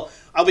would. Well,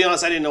 I'll be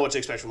honest, I didn't know what to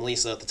expect from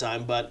Lisa at the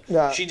time, but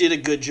she did a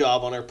good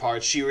job on her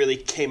part. She really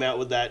came out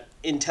with that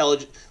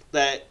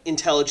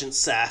intelligent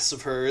sass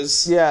of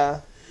hers.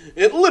 Yeah.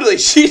 It literally,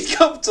 she'd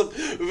come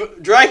to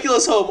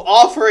Dracula's home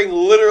offering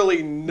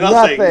literally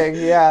nothing. Nothing,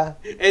 yeah.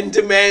 And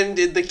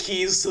demanded the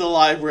keys to the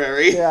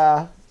library.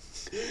 Yeah.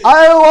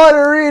 I want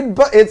to read,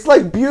 but it's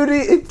like Beauty.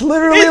 It's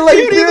literally like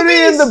Beauty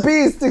and the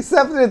Beast,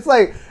 except it's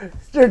like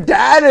your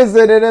dad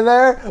isn't in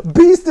there.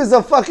 Beast is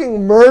a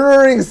fucking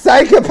murdering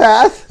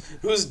psychopath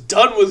who's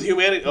done with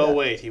humanity. Oh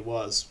wait, he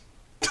was.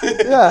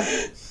 Yeah.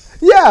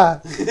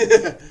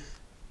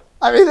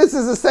 I mean, this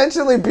is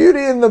essentially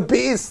Beauty and the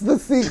Beast, the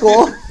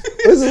sequel.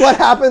 This is what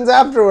happens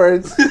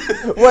afterwards.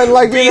 When,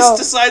 like, Beast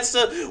decides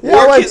to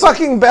when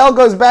fucking Belle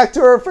goes back to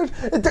her fridge.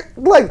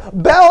 Like,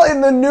 Belle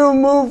in the new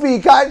movie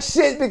got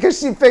shit because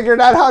she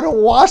figured out how to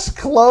wash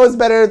clothes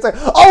better. It's like,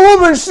 a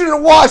woman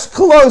shouldn't wash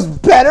clothes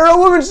better. A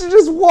woman should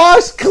just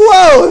wash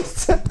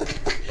clothes.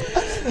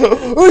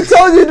 Who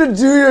told you to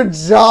do your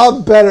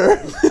job better?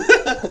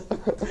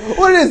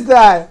 What is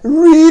that?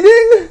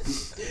 Reading?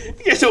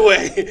 Get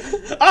away.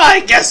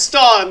 I,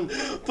 Gaston,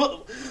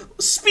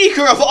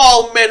 speaker of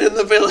all men in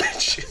the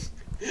village.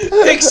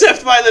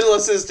 Except my little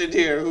assistant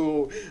here,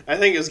 who I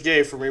think is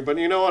gay for me, but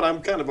you know what?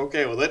 I'm kind of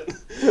okay with it.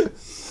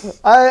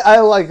 I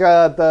like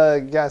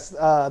the guest,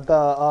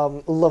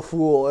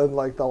 LaFool in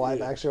like the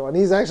live action one.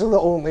 He's actually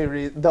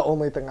the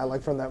only thing I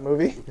like from that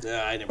movie.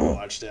 Yeah, I never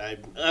watched it.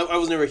 I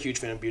was never a huge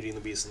fan of Beauty and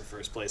the Beast in the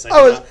first place.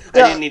 I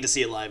didn't need to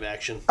see it live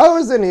action. I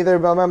wasn't either,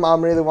 but my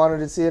mom really wanted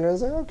to see it, and I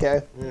was like,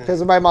 okay,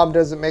 because my mom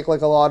doesn't make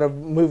like a lot of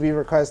movie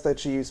requests that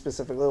she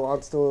specifically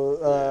wants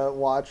to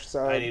watch.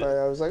 So, but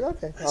I was like,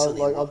 okay,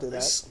 I'll do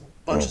that. There's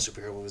a bunch of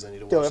superhero movies I need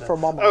to watch. Do it for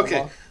mama.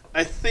 Okay,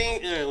 I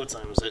think. What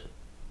time is it?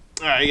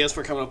 All right, I guess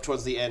we're coming up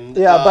towards the end.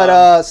 Yeah,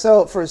 but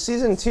so for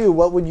season 2,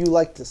 what would you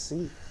like to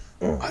see?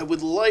 I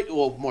would like,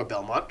 more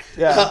Belmont.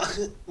 Yeah.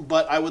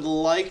 But I would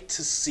like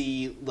to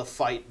see the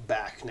fight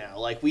back now.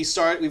 Like we've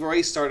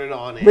already started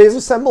on it. We've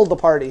assembled the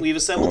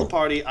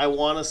party. I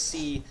want to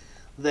see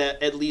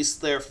that at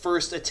least their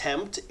first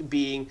attempt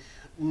being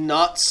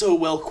not so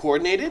well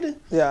coordinated.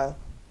 Yeah.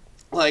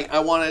 Like I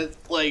want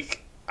to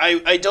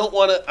I don't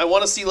want to. I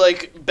want to see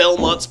like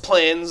Belmont's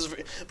plans,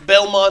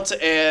 Belmont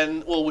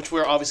and which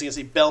we're obviously gonna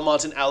see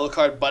Belmont and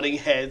Alucard butting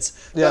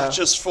heads. Yeah. Not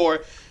just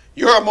for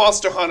you're a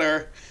monster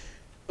hunter,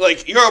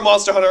 like you're a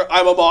monster hunter.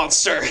 I'm a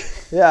monster.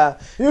 Yeah,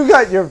 you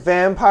got your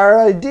vampire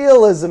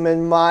idealism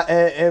in my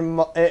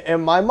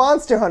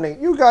monster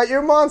hunting. You got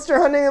your monster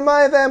hunting in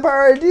my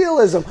vampire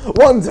idealism.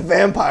 One's a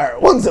vampire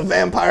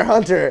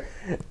hunter,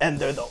 and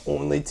they're the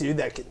only two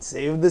that can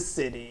save the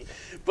city.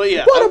 But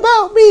yeah, what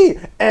about me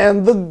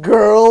and the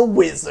girl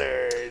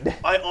wizard?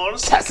 I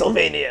honestly,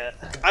 Castlevania.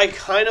 I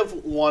kind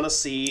of want to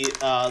see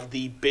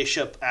the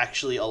bishop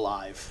actually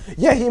alive.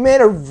 Yeah, he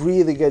made a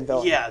really good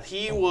villain. Yeah,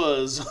 he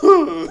was.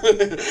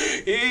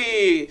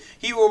 he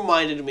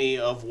reminded me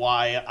of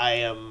why I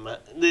am.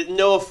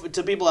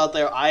 To people out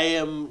there, I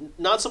am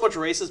not so much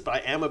racist, but I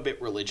am a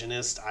bit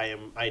religionist. I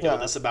know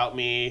this about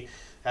me.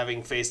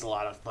 Having faced a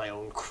lot of my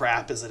own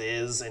crap as it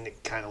is, and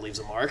it kind of leaves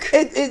a mark.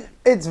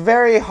 It's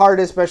very hard,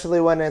 especially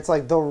when it's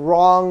like the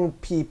wrong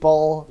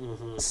people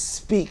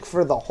speak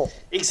for the whole.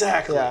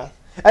 Exactly. Yeah.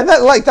 And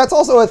that's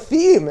also a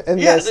theme in this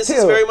too. Yeah, this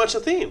is very much a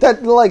theme.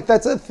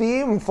 That's a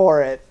theme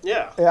for it.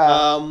 Yeah.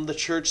 Yeah. The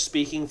church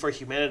speaking for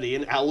humanity,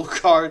 and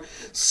Alucard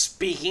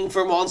speaking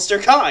for monster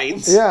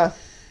kind. Yeah.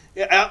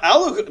 Yeah,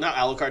 not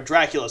Alucard,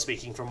 Dracula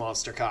speaking for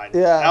monster kind.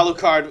 Yeah.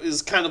 Alucard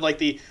is kind of like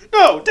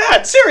no,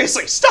 Dad,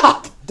 seriously,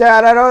 stop!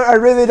 Dad, I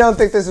really don't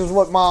think this is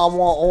what Mom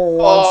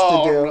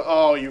wants to do.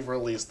 Oh, you've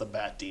released the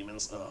bat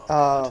demons.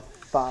 Oh,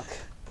 fuck.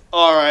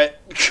 Alright,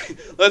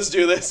 let's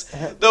do this.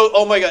 Though,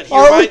 oh my god.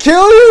 I will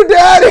kill you,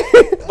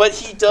 Daddy! But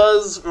he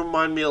does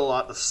remind me a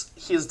lot of,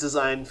 his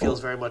design feels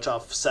very much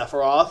off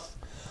Sephiroth.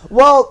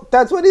 Well,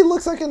 that's what he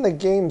looks like in the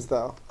games,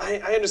 though. I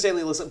understand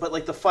he looks like, but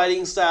like the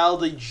fighting style,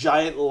 the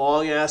giant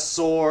long-ass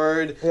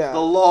sword, the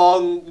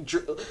long,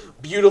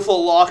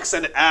 beautiful locks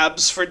and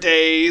abs for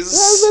days.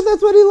 Yeah,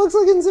 that's what he looks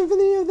like in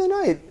Symphony of the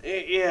Night.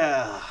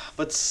 Yeah.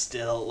 But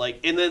still, like,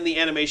 and then the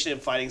animation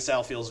and fighting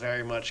style feels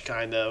very much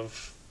kind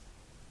of...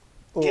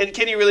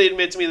 Can you really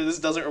admit to me that this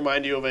doesn't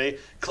remind you of a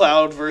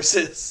Cloud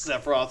versus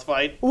Sephiroth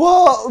fight?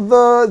 Well,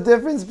 the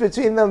difference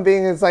between them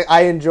being is like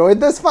I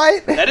enjoyed this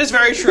fight. That is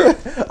very true.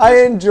 I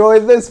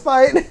enjoyed this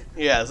fight.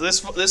 Yeah, so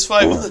this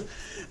fight,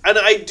 and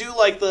I do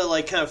like the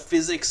like kind of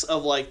physics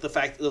of like the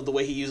fact of the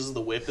way he uses the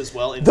whip as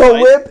well. The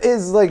whip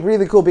is like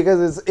really cool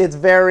because it's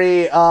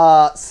very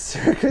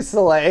Cirque du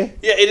Soleil.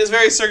 Yeah, it is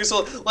very Cirque du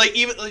Soleil. Like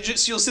even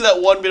just you'll see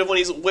that one bit of when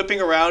he's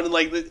whipping around and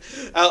like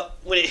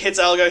when it hits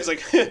Algar, he's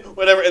like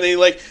whatever, and then he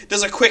like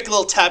does a quick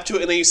little tap to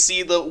it, and then you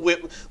see the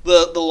whip,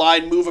 the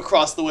line move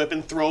across the whip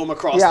and throw him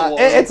across the wall.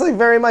 Yeah, it's like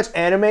very much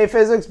anime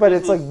physics, but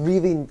it's like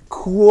really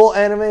cool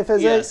anime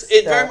physics.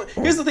 Yes, very much,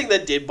 here's the thing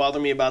that did bother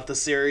me about the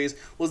series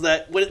was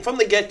that from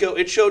the get-go,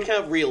 it showed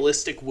kind of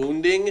realistic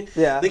wounding.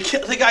 Yeah. The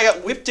guy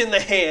got whipped in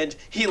the hand,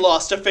 he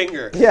lost a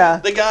finger.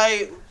 Yeah. The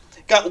guy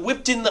got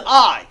whipped in the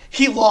eye,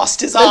 he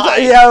lost his eye.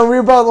 Yeah,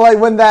 we both, like,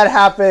 when that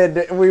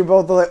happened, we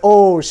both were like,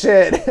 oh,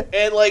 shit.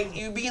 And, like,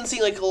 you begin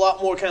seeing, like, a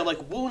lot more kind of,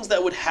 like, wounds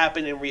that would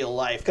happen in real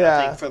life kind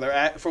of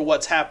thing for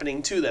what's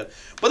happening to them.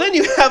 But then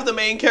you have the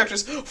main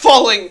characters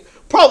falling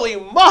probably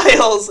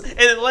miles and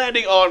then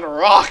landing on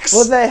rocks.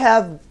 Well, they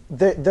have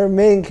their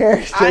main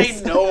characters.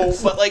 I know,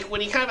 but like when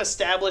you kind of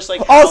establish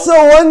like also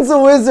one's a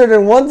wizard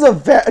and one's a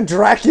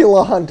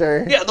Dracula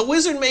hunter. Yeah, the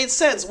wizard made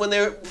sense when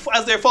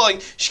as they're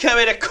falling. She kind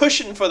of made a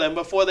cushion for them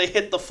before they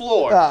hit the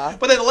floor.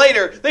 But then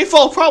later they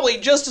fall probably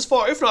just as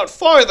far, if not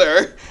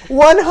farther.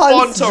 One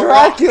hunts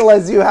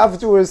Draculas. You have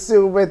to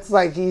assume it's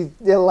like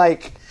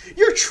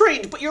you're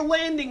trained, but you're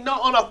landing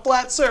not on a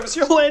flat surface.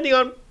 You're landing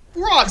on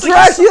rocks.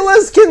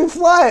 Draculas can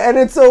fly, and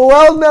it's a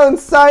well-known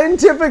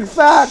scientific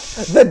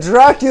fact that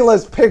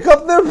Draculas pick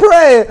up their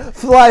prey,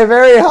 fly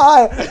very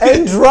high,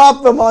 and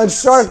drop them on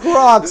sharp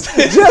rocks,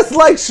 just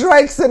like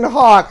Shrikes and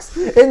Hawks.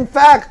 In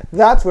fact,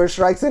 that's where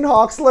Shrikes and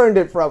Hawks learned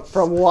it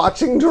from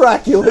watching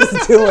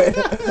Draculas do it.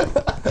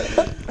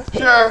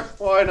 Sure,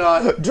 why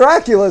not?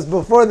 Draculas,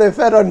 before they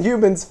fed on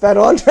humans, fed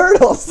on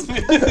turtles.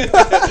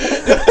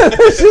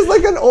 It's just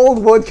like an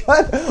old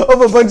woodcut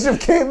of a bunch of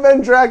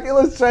cavemen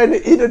Draculas trying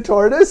to eat a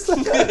tortoise.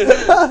 Through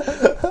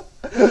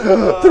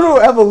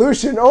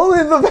evolution,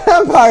 only the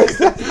vampires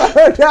that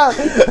found out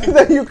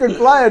that you could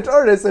fly a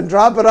tortoise and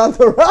drop it on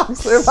the rocks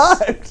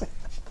survived.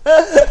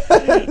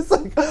 It's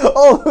like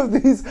all of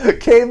these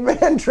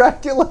caveman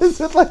Draculas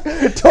with like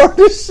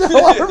tortoise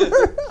shell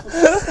armor.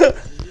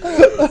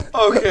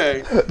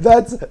 Okay.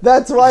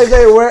 That's why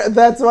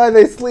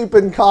they sleep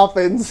in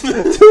coffins to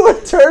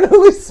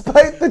eternally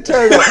spite the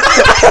turtle.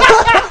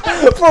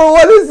 For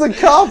what is a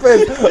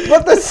coffin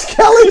but the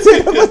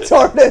skeleton of a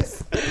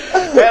tortoise?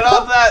 And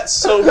on that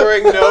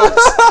sobering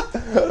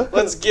note,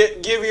 let's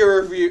give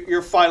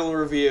your final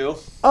review.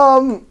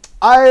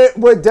 I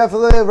would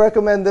definitely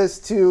recommend this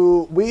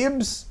to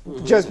weebs,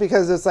 just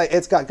because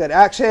it's got good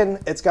action,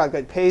 it's got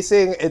good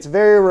pacing, it's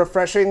very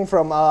refreshing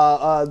from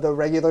the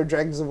regular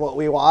dregs of what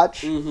we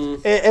watch.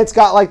 It's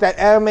got like that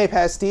anime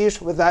pastiche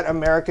with that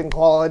American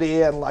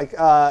quality and like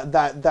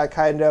that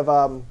kind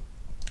of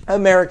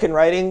American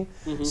writing.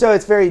 So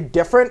it's very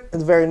different,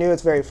 it's very new,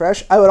 it's very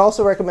fresh. I would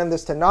also recommend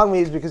this to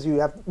non-weebs because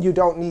you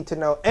don't need to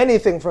know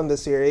anything from the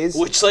series.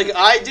 Which like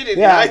I didn't.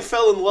 Yeah. I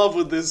fell in love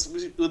with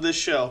this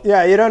show.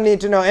 Yeah, you don't need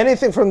to know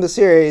anything from the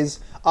series.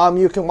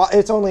 You can watch.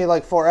 It's only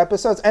like 4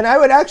 episodes, and I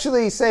would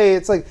actually say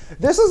it's like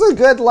this is a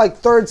good like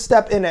third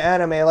step into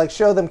anime. Like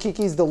show them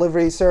Kiki's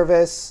Delivery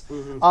Service,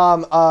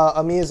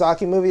 a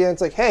Miyazaki movie, and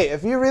it's like, hey,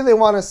 if you really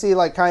want to see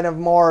like kind of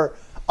more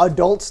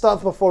adult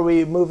stuff before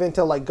we move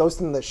into like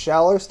Ghost in the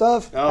Shell or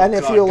stuff, and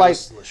if you like,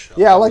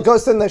 like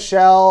Ghost in the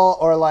Shell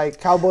or like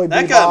Cowboy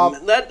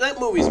Bebop, that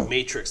movie's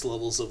Matrix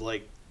levels of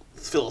like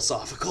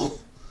philosophical.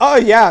 Oh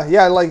yeah,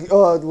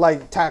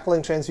 like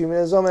tackling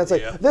transhumanism. And it's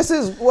like this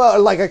is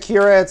like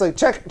Akira. It's like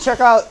check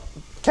out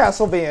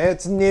Castlevania.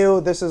 It's new.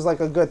 This is like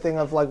a good thing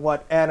of like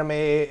what anime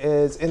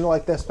is in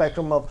like the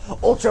spectrum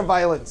of ultra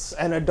violence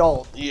and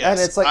adult. Yes, and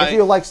it's like if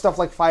you like stuff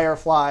like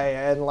Firefly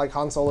and like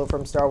Han Solo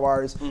from Star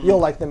Wars, you'll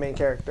like the main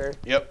character.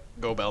 Yep,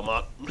 go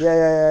Belmont.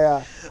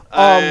 Yeah.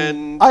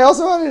 I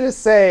also wanted to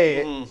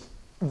say.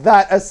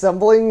 That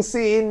assembling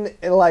scene,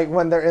 like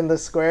when they're in the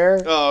square,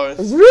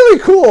 is really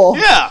cool.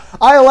 Yeah,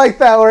 I like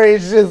that where he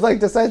just like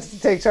decides to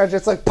take charge.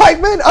 It's like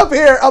pikemen up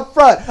here, up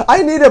front.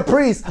 I need a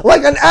priest,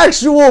 like an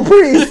actual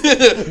priest.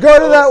 Go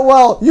to that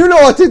well. You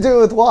know what to do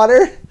with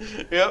water.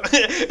 Yep.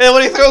 And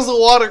when he throws the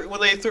water, when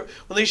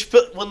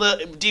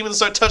the demons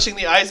start touching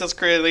the ice that's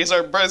created, they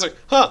start burning. It's like,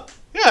 huh.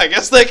 Yeah, I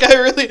guess that guy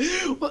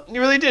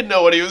really did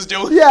know what he was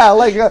doing. Yeah,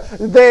 like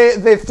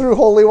they threw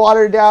holy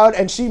water down,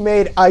 and she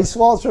made ice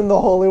walls from the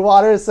holy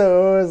water,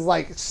 so it was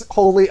like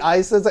holy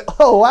ice. It's like,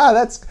 oh wow,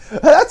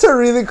 that's a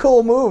really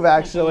cool move,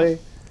 actually.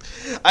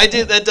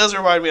 That does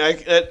remind me.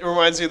 That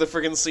reminds me of the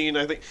freaking scene.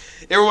 I think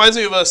it reminds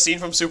me of a scene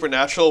from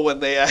Supernatural when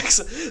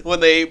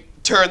they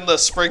turn the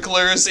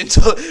sprinklers into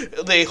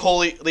they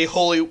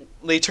holy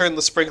they turn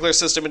the sprinkler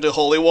system into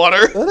holy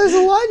water. Well, there's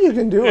a lot you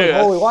can do with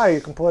holy water.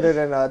 You can put it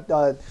in a...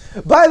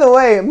 By the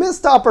way,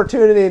 missed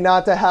opportunity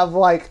not to have,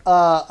 like,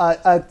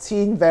 a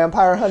teen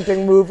vampire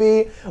hunting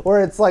movie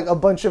where it's, like, a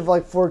bunch of,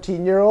 like,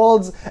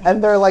 14-year-olds,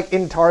 and they're, like,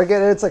 in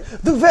Target, and it's like,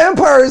 the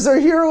vampires are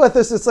here with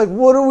us. It's like,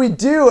 what do we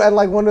do? And,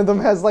 like, one of them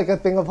has, like, a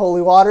thing of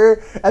holy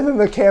water, and then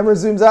the camera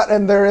zooms out,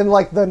 and they're in,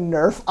 like, the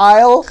Nerf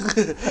aisle.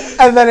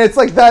 And then it's,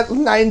 like, that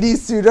 90s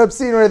suit-up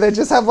scene where they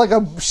just have, like,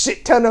 a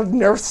shit ton of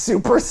Nerf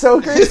Super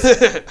Soakers.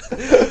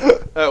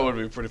 That would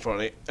be pretty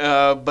funny.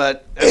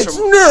 But it's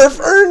Nerf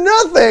or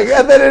nothing,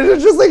 and then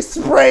it's just like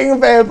spraying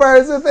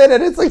vampires with it,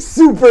 and it's like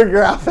super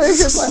graphic.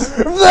 It's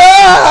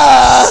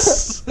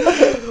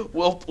like,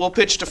 we'll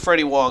pitch to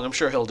Freddie Wong. I'm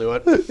sure he'll do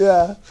it.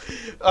 Yeah.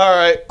 All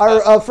right.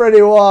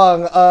 Freddie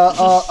Wong,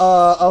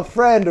 a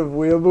friend of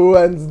Weeaboo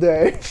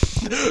Wednesday.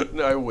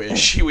 I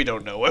wish we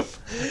don't know him.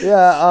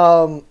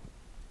 Yeah.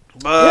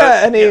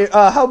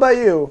 How about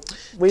you?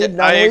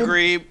 I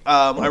agree.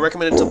 I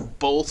recommend it to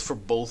both for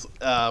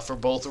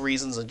both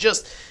reasons, and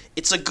just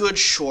it's a good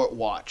short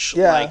watch.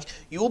 Yeah. Like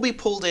you will be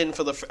pulled in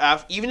for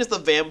even if the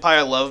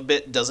vampire love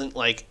bit doesn't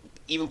like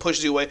even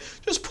push you away,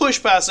 just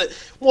push past it.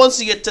 Once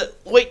you get to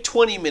wait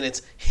 20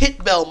 minutes,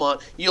 hit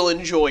Belmont, you'll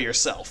enjoy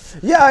yourself.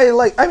 Yeah,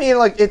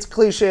 it's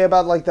cliche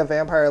about like the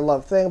vampire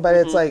love thing, but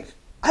it's like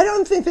I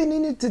don't think they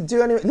needed to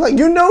do anything. Like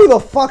you know who the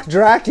fuck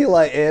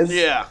Dracula is.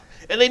 Yeah.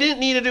 And they didn't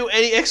need to do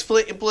any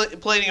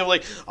explaining of,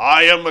 like,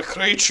 I am a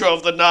creature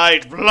of the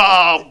night,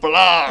 blah, blah,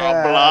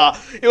 blah.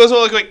 It was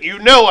all like, you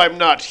know I'm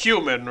not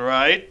human,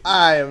 right?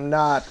 I am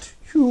not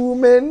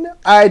human.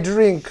 I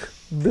drink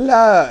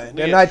blood,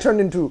 and I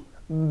turn into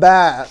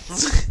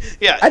bats.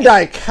 Yeah. And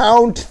I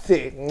count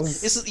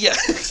things. Yeah.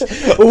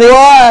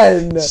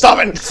 1. Stop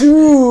it.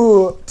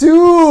 2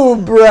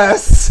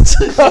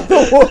 breasts of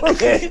the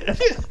woman.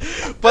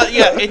 But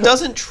yeah, it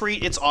doesn't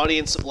treat its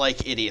audience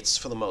like idiots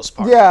for the most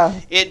part. Yeah.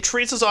 It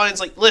treats its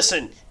audience like,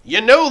 listen, you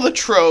know the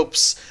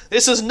tropes.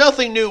 This is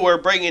nothing new we're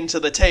bringing to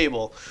the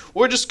table.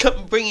 We're just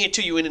bringing it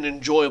to you in an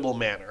enjoyable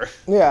manner.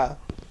 Yeah.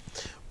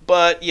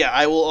 But yeah,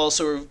 I will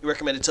also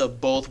recommend it to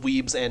both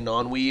weebs and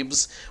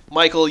non-weebs.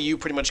 Michael, you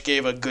pretty much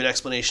gave a good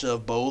explanation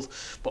of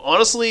both. But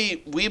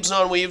honestly, weebs,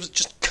 non-weebs,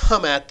 just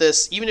come at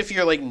this. Even if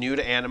you're like new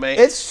to anime,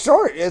 it's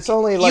short. It's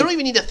only like you don't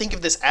even need to think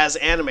of this as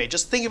anime.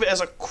 Just think of it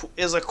as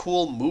a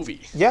cool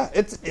movie. Yeah,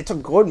 it's a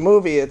good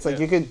movie. It's like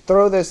you could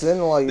throw this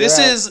in while you're This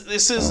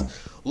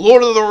is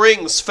Lord of the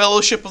Rings,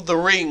 Fellowship of the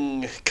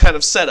Ring kind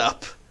of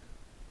setup.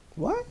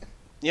 What?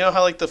 You know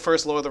how like the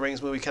first Lord of the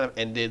Rings movie kind of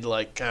ended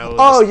like how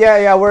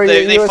where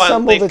you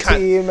assemble the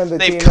team and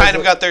they've kind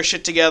of got their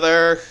shit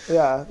together.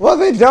 Yeah. Well,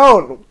 they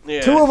don't.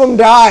 Yeah. 2 of them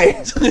die.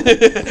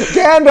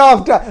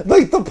 Gandalf dies.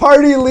 Like the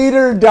party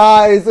leader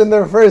dies in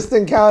their first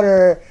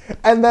encounter,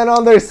 and then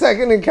on their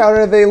second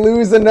encounter they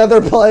lose another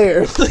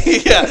player.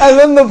 Yeah. And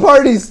then the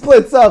party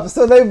splits up,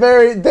 so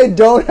they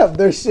don't have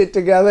their shit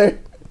together.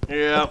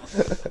 Yeah.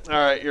 All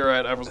right, you're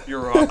right.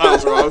 You're wrong. I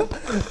was wrong.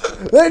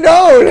 They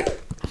don't.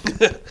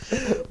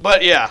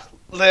 But yeah,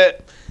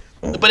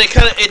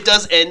 it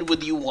does end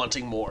with you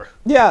wanting more.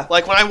 Yeah.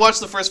 Like when I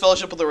watched the first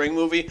Fellowship of the Ring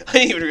movie, I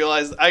didn't even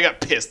realize I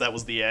got pissed that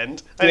was the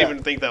end. I didn't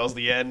even think that was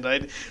the end.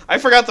 I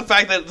forgot the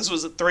fact that this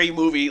was a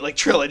 3-movie like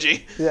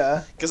trilogy.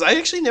 Yeah. Because I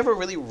actually never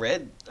really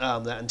read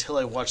that until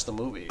I watched the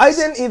movie. I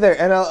didn't either,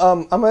 and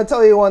I'm gonna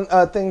tell you one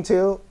thing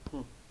too.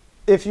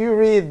 If you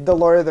read the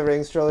Lord of the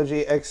Rings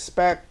trilogy,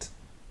 expect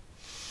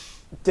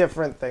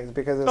different things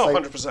because it's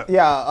 100%.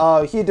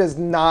 Yeah, he does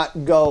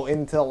not go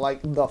into like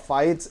the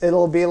fights.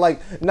 It'll be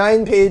like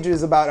 9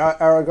 pages about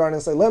Aragorn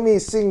and say, "Let me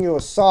sing you a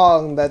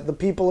song that the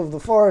people of the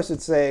forest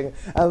would sing."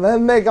 And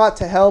then they got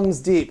to Helm's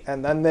Deep,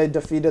 and then they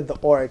defeated the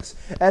orcs.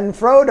 And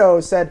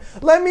Frodo said,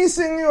 "Let me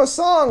sing you a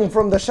song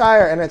from the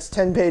Shire," and it's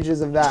 10 pages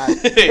of that.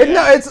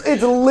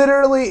 It's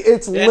literally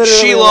and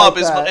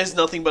Shelob like is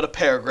nothing but a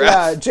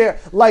paragraph. Yeah,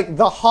 like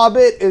The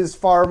Hobbit is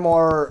far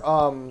more.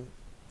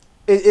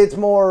 It's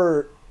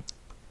more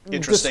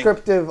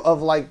descriptive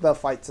of like the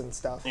fights and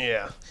stuff.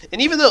 Yeah,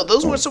 and even though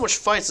those weren't so much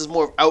fights, it's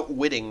more of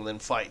outwitting than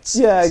fights.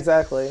 Yeah,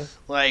 exactly.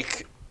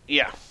 Like,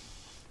 yeah.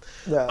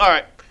 Yeah. All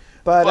right,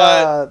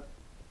 but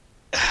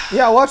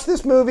yeah, watch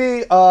this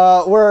movie.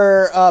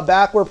 We're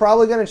back. We're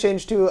probably going to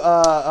change to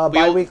a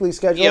bi-weekly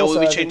schedule. Yeah,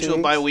 we'll be changing to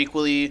a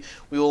bi-weekly.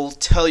 We will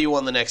tell you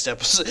on the next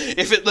episode.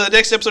 If the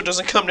next episode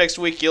doesn't come next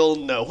week, you'll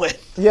know when.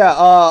 Yeah.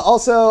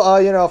 Also,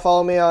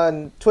 follow me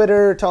on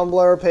Twitter,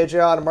 Tumblr,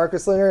 Patreon, and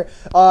Marcus Slinger.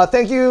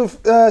 Thank you,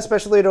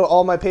 especially to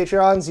all my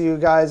Patreons. You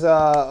guys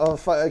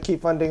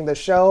keep funding the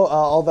show.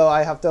 Although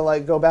I have to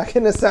like go back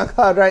into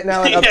SoundCloud right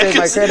now and update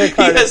my credit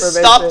card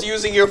information. Stopped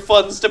using your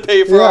funds to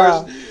pay for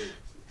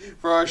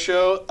our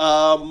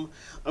show.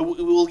 We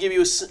will give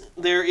you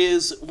there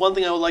is one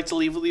thing I would like to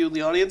leave with you in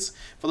the audience.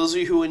 For those of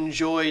you who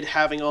enjoyed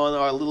having on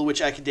our Little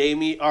Witch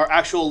Academy, our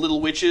actual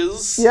Little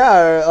Witches.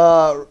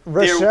 Yeah,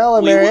 Rochelle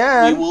and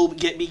Marianne. We will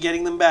be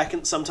getting them back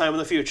sometime in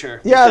the future.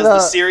 Yeah,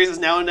 because the series is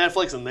now on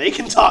Netflix and they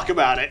can talk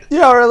about it.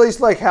 Yeah, or at least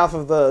like half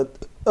of the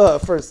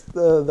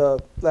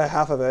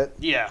half of it.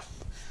 Yeah.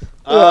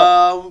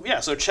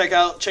 So check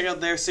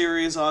out their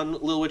series on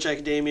Little Witch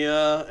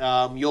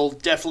Academia. You'll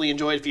definitely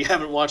enjoy it if you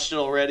haven't watched it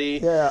already.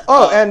 Yeah.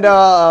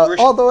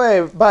 All the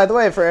way. By the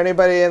way, for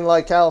anybody in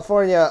like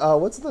California,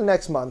 what's the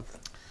next month?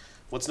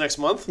 What's next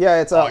month?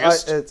 Yeah, it's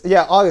August.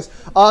 August.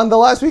 On the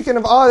last weekend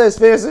of August,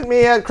 visit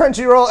me at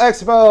Crunchyroll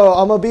Expo.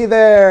 I'm gonna be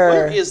there.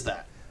 Where is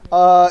that?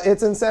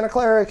 It's in Santa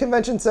Clara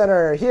Convention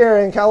Center here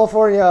in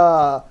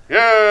California.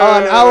 Yeah.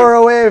 An hour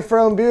away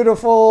from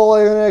beautiful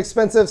and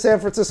expensive San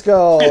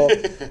Francisco.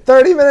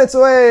 30 minutes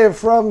away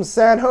from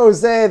San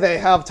Jose. They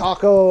have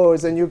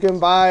tacos, and you can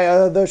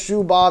buy the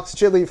shoebox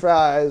chili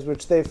fries,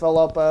 which they fill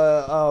up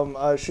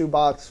a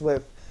shoebox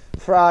with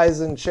fries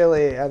and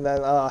chili, and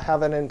then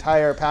have an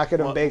entire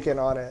packet of bacon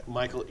on it.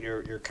 Michael,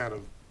 you're kind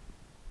of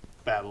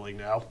babbling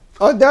now.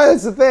 Oh,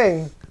 that's the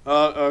thing.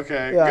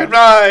 Okay. Yeah. Good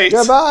night.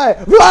 Goodbye.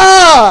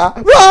 Rah!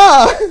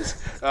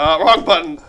 Rah! Wrong button.